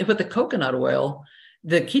Steve, with the coconut oil,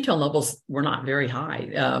 the ketone levels were not very high,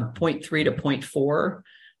 0.3 to zero point 0.4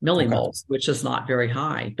 Okay. millimoles, which is not very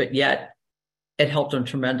high, but yet it helped him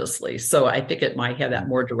tremendously. So I think it might have that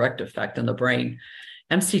more direct effect in the brain.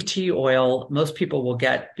 MCT oil, most people will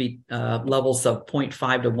get levels of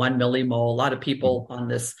 0.5 to 1 millimole. A lot of people on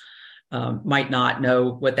this might not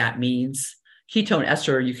know what that means. Ketone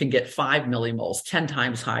ester, you can get 5 millimoles, 10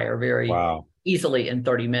 times higher, very Wow. easily in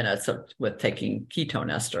 30 minutes with taking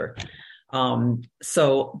ketone ester.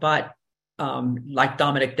 Like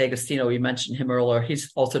Dominic D'Agostino, we mentioned him earlier,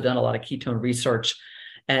 he's also done a lot of ketone research.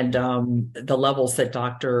 And the levels that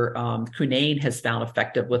Dr. Cunane has found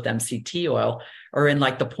effective with MCT oil are in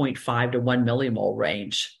like the 0.5 to 1 millimole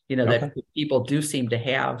range, Okay. that people do seem to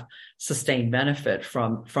have sustained benefit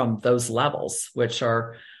from those levels, which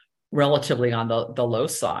are relatively on the low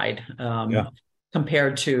side Yeah.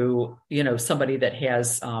 compared to, somebody that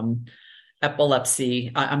has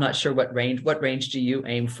epilepsy. I'm not sure what range do you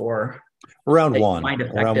aim for Around that you one, find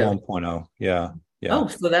around effective? 1.0. Yeah. Yeah. Oh,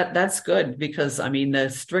 so that's good because I mean the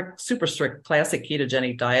super strict classic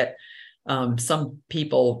ketogenic diet, some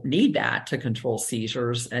people need that to control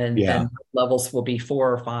seizures, Yeah. and levels will be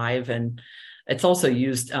 4 or 5, and it's also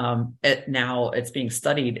used. Now it's being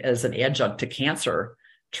studied as an adjunct to cancer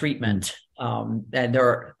Mm. treatment, and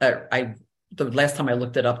the last time I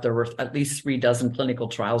looked it up, there were at least 3 dozen clinical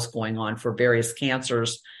trials going on for various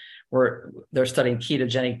cancers where they're studying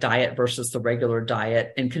ketogenic diet versus the regular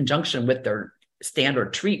diet in conjunction with their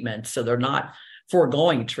standard treatment. So they're not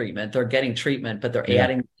foregoing treatment; they're getting treatment, but they're Yeah.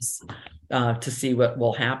 adding this to see what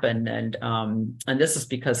will happen. And this is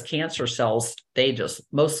because cancer cells,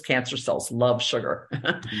 most cancer cells love sugar.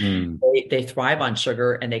 Mm. They thrive on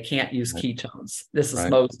sugar and they can't use Right. ketones. This is Right.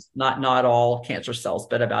 most, not all cancer cells,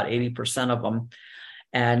 but about 80% of them.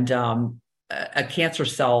 And a cancer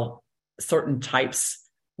cell, certain types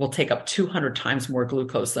will take up 200 times more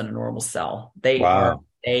glucose than a normal cell. Wow.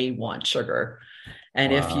 They want sugar.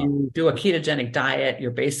 And if Wow. you do a ketogenic diet, you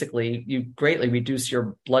greatly reduce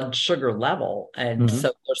your blood sugar level. And Hmm.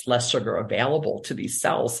 so there's less sugar available to these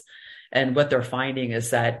cells. And what they're finding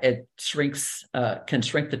is that it can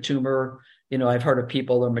shrink the tumor. I've heard of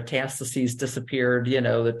people, their metastases disappeared,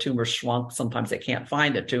 the tumor shrunk. Sometimes they can't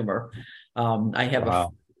find the tumor. I have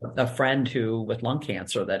Wow. a friend who with lung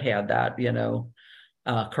cancer that had that,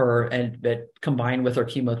 occur, and that combined with her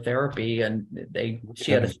chemotherapy, and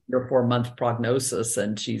she had a Okay. 3 or 4 month prognosis,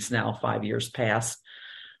 and she's now 5 years past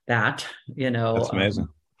that. That's amazing.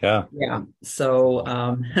 Yeah. Yeah.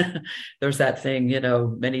 So there's that thing,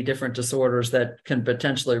 many different disorders that can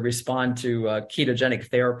potentially respond to ketogenic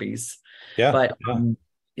therapies, Yeah. but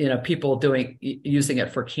Yeah. people using it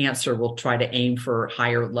for cancer will try to aim for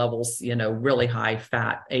higher levels, really high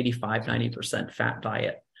fat, 85-90% fat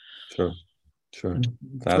diet, Sure. Sure. which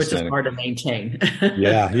is Fascinating. hard to maintain.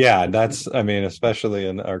 Yeah, yeah, I mean, especially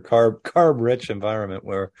in our carb rich environment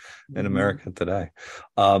where in Mhm. America today.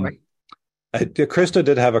 Um, Right. Krista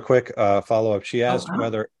did have a quick follow up. She Oh, asked wow.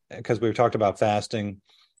 whether, because we've talked about fasting,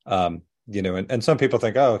 and some people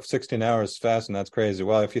think, oh, if 16 hours fasting, that's crazy.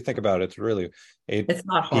 Well, if you think about it, it's really It's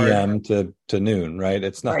not 8 hard. p.m. to noon, right?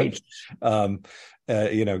 It's not, Right. um,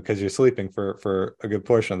 because you're sleeping for a good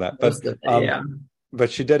portion of that. Most of it. Yeah. But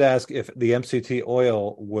she did ask if the MCT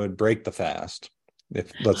oil would break the fast. If,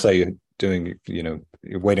 let's say, you're doing,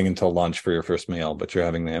 you're waiting until lunch for your first meal, but you're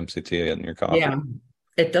having the MCT in your coffee. Yeah.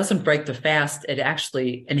 It doesn't break the fast. It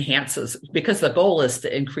actually enhances, because the goal is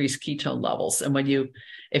to increase ketone levels. And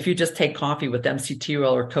if you just take coffee with MCT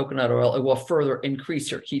oil or coconut oil, it will further increase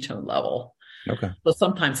your ketone level. Okay. So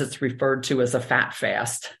sometimes it's referred to as a fat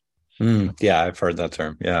fast. Yeah, I've heard that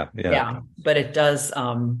term. Yeah, yeah. Yeah. But it does,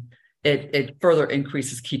 it further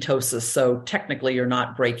increases ketosis. So technically you're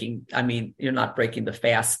not breaking the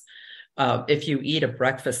fast. If you eat a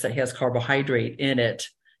breakfast that has carbohydrate in it,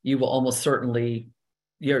 you will almost certainly,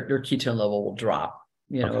 your ketone level will drop.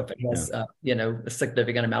 Okay. if it Yeah. has, a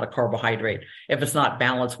significant amount of carbohydrate. If it's not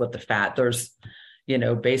balanced with the fat, there's,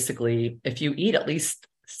 basically, if you eat at least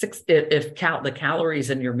the calories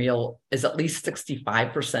in your meal is at least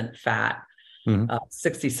 65% fat, Hmm.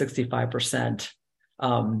 65%,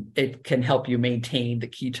 it can help you maintain the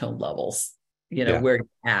ketone levels, Yeah. where you're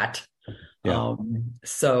at. Yeah.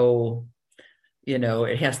 So,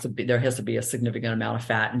 there has to be a significant amount of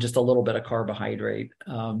fat and just a little bit of carbohydrate.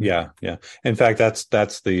 Yeah. Yeah. In fact,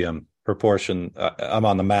 that's the proportion. I'm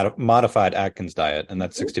on the modified Atkins diet, and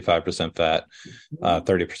that's 65% fat,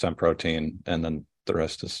 30% protein, and then the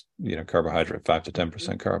rest is carbohydrate, 5 to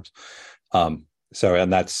 10% carbs.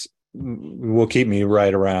 And that's will keep me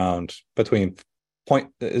right around between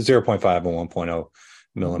 0.5 and 1.0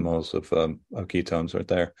 millimoles of ketones right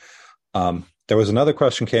there. There was another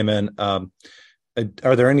question came in.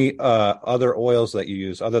 Are there any other oils that you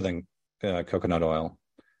use other than coconut oil?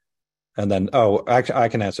 And then, actually, I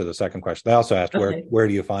can answer the second question. They also asked Okay. where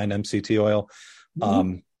do you find MCT oil?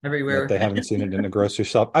 That Everywhere. they haven't seen it in the grocery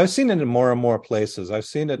shop. I've seen it in more and more places. I've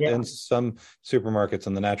seen it Yeah. in some supermarkets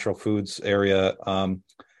in the natural foods area,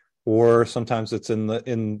 or sometimes it's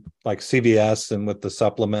in like CVS and with the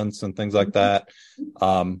supplements and things like that.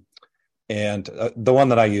 And the one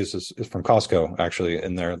that I use is from Costco, actually,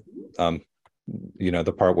 in their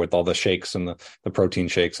the part with all the shakes and the protein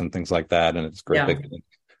shakes and things like that, and it's great Yeah. big thing.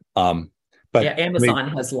 But Yeah, Amazon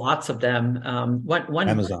has lots of them. One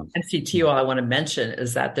Amazon. MCT oil I want to mention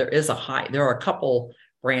is that there are a couple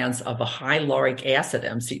brands of a high lauric acid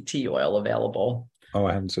MCT oil available. Oh,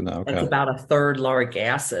 I haven't seen that. It's Okay. about a third lauric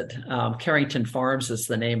acid. Carrington Farms is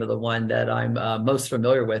the name of the one that I'm most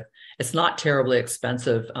familiar with. It's not terribly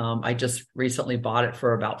expensive. I just recently bought it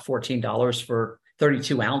for about $14 for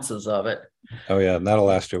 32 ounces of it. Oh yeah, that'll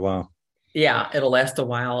last you a while. Yeah, it'll last a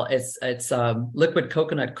while. It's liquid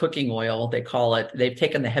coconut cooking oil, they call it. They've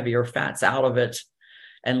taken the heavier fats out of it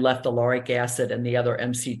and left the lauric acid and the other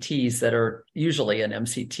MCTs that are usually an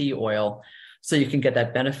MCT oil. So you can get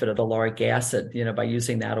that benefit of the lauric acid, by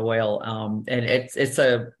using that oil. And it's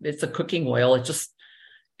a cooking oil. It just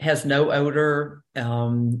has no odor. You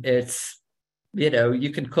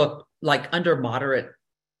can cook like under moderate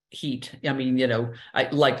heat. I mean, I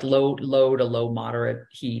like low to low moderate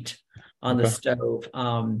heat on the stove.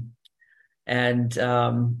 But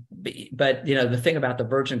the thing about the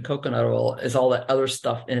virgin coconut oil is all that other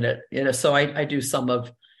stuff in it. So I do some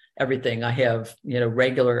of everything. I have,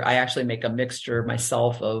 I actually make a mixture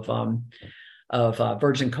myself of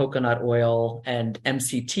virgin coconut oil and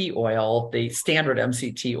MCT oil, the standard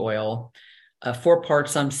MCT oil, 4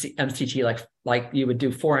 parts MCT, like you would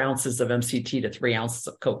do 4 ounces of MCT to 3 ounces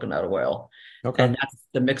of coconut oil. Okay. And that's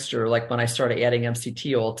the mixture. Like when I started adding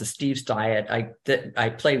MCT oil to Steve's diet, I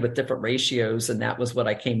played with different ratios, and that was what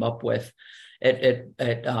I came up with. It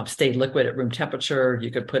stayed liquid at room temperature.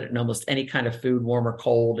 You could put it in almost any kind of food, warm or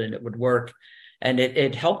cold, and it would work. And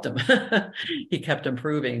it helped him. He kept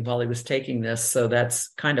improving while he was taking this. So that's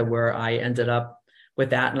kind of where I ended up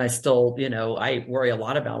with that. And I still, I worry a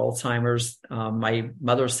lot about Alzheimer's. My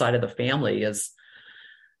mother's side of the family is,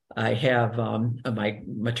 I have my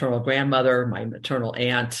maternal grandmother, my maternal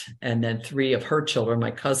aunt, and then 3 of her children,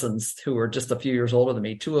 my cousins, who are just a few years older than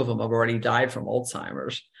me. 2 of them have already died from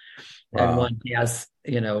Alzheimer's. Wow. And one has,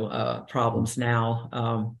 problems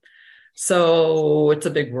now. So it's a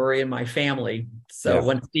big worry in my family. So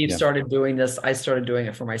when Steve started doing this, I started doing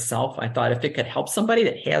it for myself. I thought if it could help somebody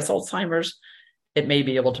that has Alzheimer's, it may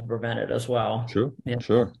be able to prevent it as well. Sure.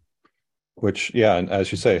 Which, and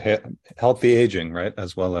as you say, healthy aging, right,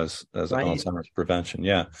 as well as right. Alzheimer's prevention.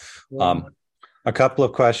 Yeah. A couple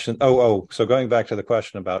of questions. So going back to the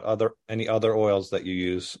question about any other oils that you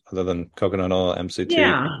use other than coconut oil, MCT.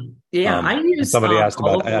 I use. Somebody asked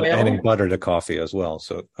about adding butter to coffee as well.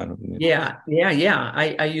 So I don't.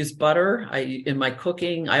 I use butter. In my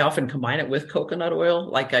cooking, I often combine it with coconut oil.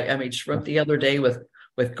 Like I made shrimp the other day with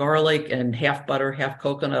garlic and half butter, half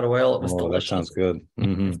coconut oil. It was delicious. That sounds good.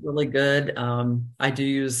 Mm-hmm. It's really good. I do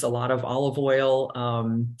use a lot of olive oil.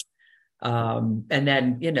 And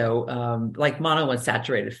then, like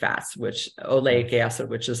monounsaturated fats, which oleic acid,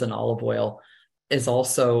 which is an olive oil, is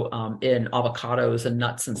also in avocados and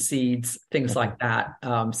nuts and seeds, things like that.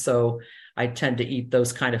 So I tend to eat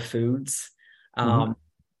those kind of foods. Olive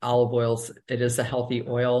oils, it is a healthy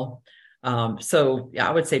oil. So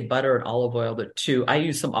I would say butter and olive oil, the 2. I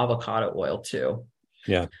use some avocado oil too.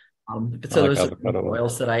 Yeah. So those are the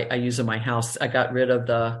oils that I use in my house. I got rid of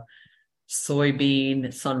the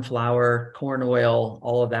soybean, sunflower, corn oil,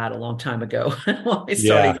 all of that a long time ago when we Yeah,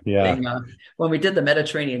 started yeah. using, when we did the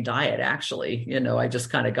Mediterranean diet, actually, I just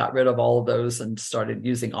kind of got rid of all of those and started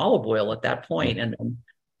using olive oil at that point and then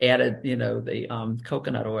added, the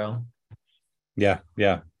coconut oil. Yeah,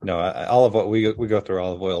 yeah. No, olive oil. We go through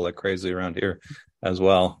olive oil like crazy around here as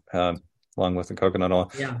well, along with the coconut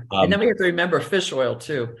oil. Yeah. And then Um, we have to remember fish oil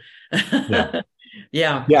too. yeah,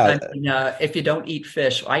 Yeah. yeah. I mean, if you don't eat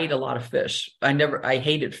fish, I eat a lot of fish. I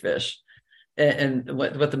hated fish. And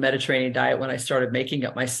with the Mediterranean diet, when I started making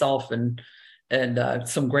it myself and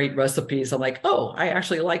some great recipes, I'm like, oh, I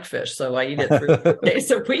actually like fish. So I eat it 3 days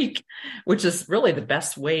a week, which is really the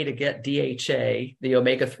best way to get DHA, the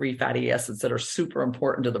omega-3 fatty acids that are super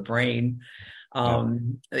important to the brain. Yeah.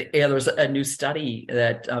 There's a new study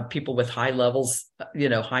that people with high levels,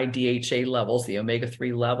 high DHA levels, the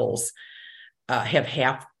omega-3 levels, have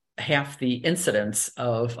half the incidence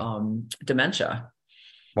of dementia,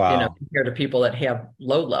 Wow. compared to people that have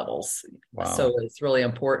low levels. Wow. So it's really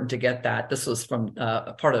important to get that. This was from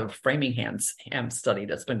a part of Framingham's study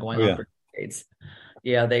that's been Oh going on yeah. for decades.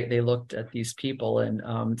 Yeah, they looked at these people,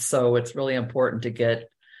 and so it's really important to get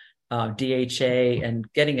DHA and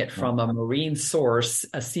getting it from a marine source,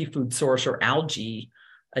 a seafood source, or algae,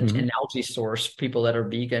 Mm-hmm. an algae source. People that are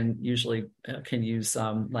vegan usually can use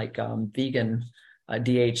vegan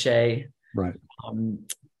DHA. Right. Um,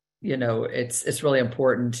 it's really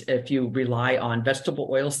important. If you rely on vegetable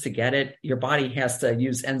oils to get it, your body has to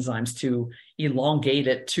use enzymes to elongate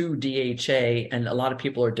it to DHA, and a lot of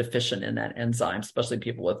people are deficient in that enzyme, especially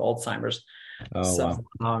people with Alzheimer's. Oh So,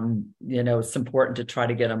 wow. it's important to try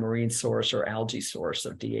to get a marine source or algae source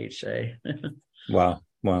of DHA. Wow.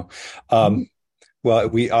 Wow. Um, Well,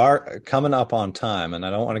 we are coming up on time, and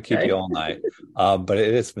I don't want to keep you Okay. all night, but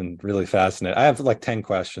it has been really fascinating. I have like 10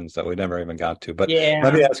 questions that we never even got to, but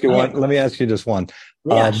let me Yeah. ask you one. Let me ask you just one,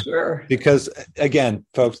 Yeah, um, sure. because again,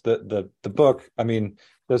 folks, the book. I mean,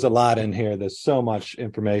 there's a lot in here. There's so much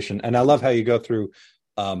information, and I love how you go through,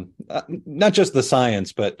 not just the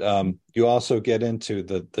science, but you also get into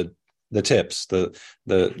the tips, the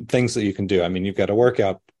things that you can do. I mean, you've got a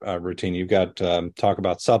workout routine. You've got talk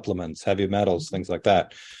about supplements, heavy metals, things like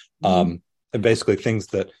that. Mhm. And basically things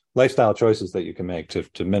that lifestyle choices that you can make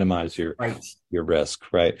to minimize Right. your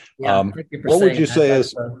risk, right? Yeah. Thank you for What would saying you that. say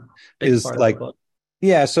That's a big is part of the like, book.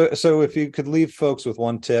 yeah, so if you could leave folks with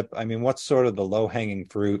one tip, I mean, what's sort of the low hanging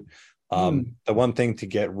fruit, Mm. the one thing to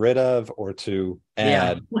get rid of or to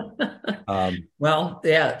Yeah. add? Um, Well,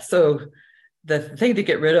 yeah. So the thing to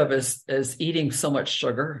get rid of is eating so much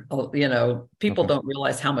sugar. People okay, don't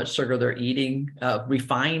realize how much sugar they're eating.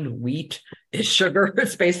 Refined wheat is sugar.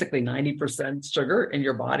 It's basically 90% sugar in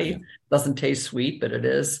your yeah, body. Doesn't taste sweet, but it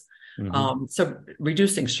is. hmm, So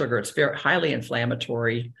reducing sugar, it's very highly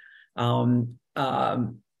inflammatory.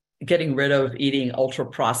 Getting rid of eating ultra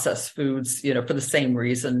processed foods, for the same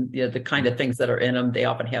reason, the kind of things that are in them,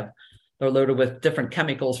 they're loaded with different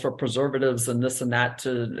chemicals for preservatives and this and that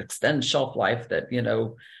to extend shelf life that,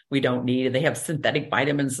 we don't need. They have synthetic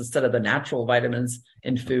vitamins instead of the natural vitamins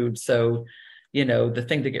in food. So, the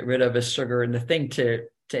thing to get rid of is sugar. And the thing to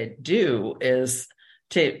do is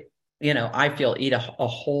to, I feel eat a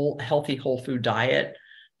whole, healthy, whole food diet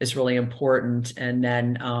is really important. And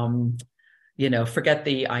then, forget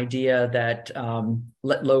the idea that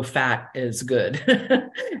low fat is good. right,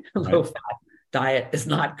 Low fat diet is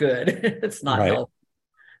not good. It's not right, healthy.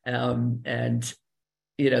 And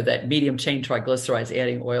that medium chain triglycerides,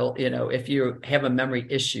 adding oil, if you have a memory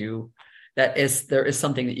issue, there is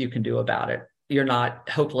something that you can do about it. You're not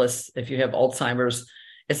hopeless. If you have Alzheimer's,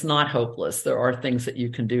 it's not hopeless. There are things that you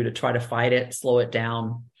can do to try to fight it, slow it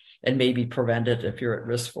down, and maybe prevent it if you're at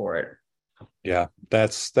risk for it. yeah.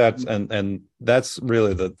 That's and that's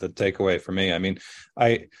really the takeaway for me. I mean,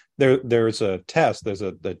 I there's a test.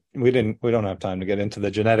 We don't have time to get into the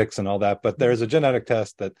genetics and all that, but there's a genetic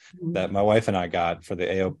test that my wife and I got for the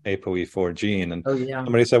ApoE4 gene, and Oh yeah,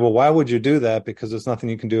 somebody said, well, why would you do that? Because there's nothing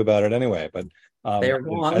you can do about it anyway. But they're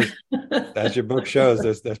wrong. as your book shows,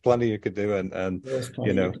 there's plenty you could do, and There's you plenty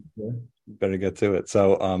you know can do. better get to it.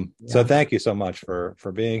 So Yeah, thank you so much for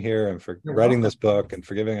being here and for you're writing welcome. this book and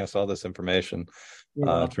for giving us all this information.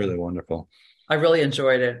 You're It's really welcome. wonderful. I really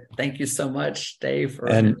enjoyed it. Thank you so much, Dave, for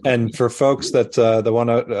And for folks that want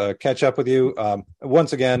to catch up with you,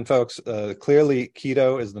 once again, folks, clearly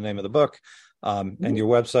keto is the name of the book, and your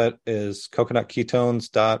website is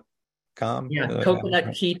coconutketones.com. yeah,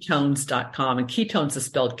 coconutketones.com. And ketones is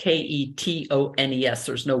spelled Ketones.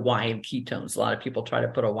 There's no Y in ketones. A lot of people try to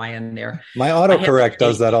put a Y in there. My I have a autocorrect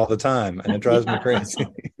does K. that all the time, and it drives me Yeah. crazy.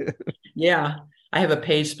 Yeah. I have a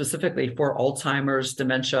page specifically for Alzheimer's,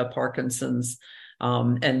 dementia, Parkinson's.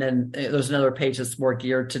 And then there's another page that's more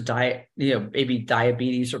geared to diet, maybe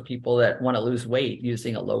diabetes or people that want to lose weight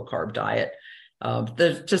using a low carb diet.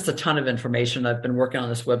 There's just a ton of information. I've been working on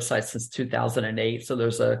this website since 2008. So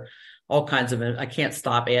there's all kinds of, I can't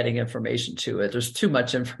stop adding information to it. There's too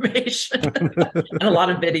much information and a lot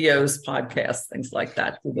of videos, podcasts, things like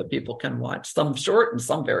that that people can watch, some short and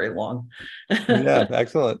some very long. Yeah,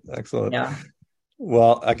 excellent. Excellent. Yeah.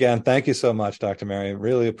 Well, again, thank you so much, Dr. Mary.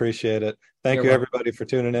 Really appreciate it. Thank You're you, welcome. everybody, for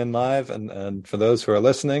tuning in live and for those who are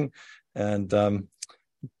listening. And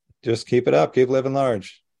just keep it up. Keep living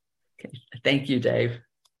large. Okay. Thank you, Dave.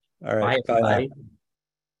 All right. Bye, Bye now. everybody.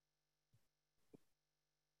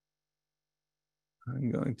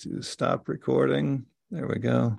 I'm going to stop recording. There we go.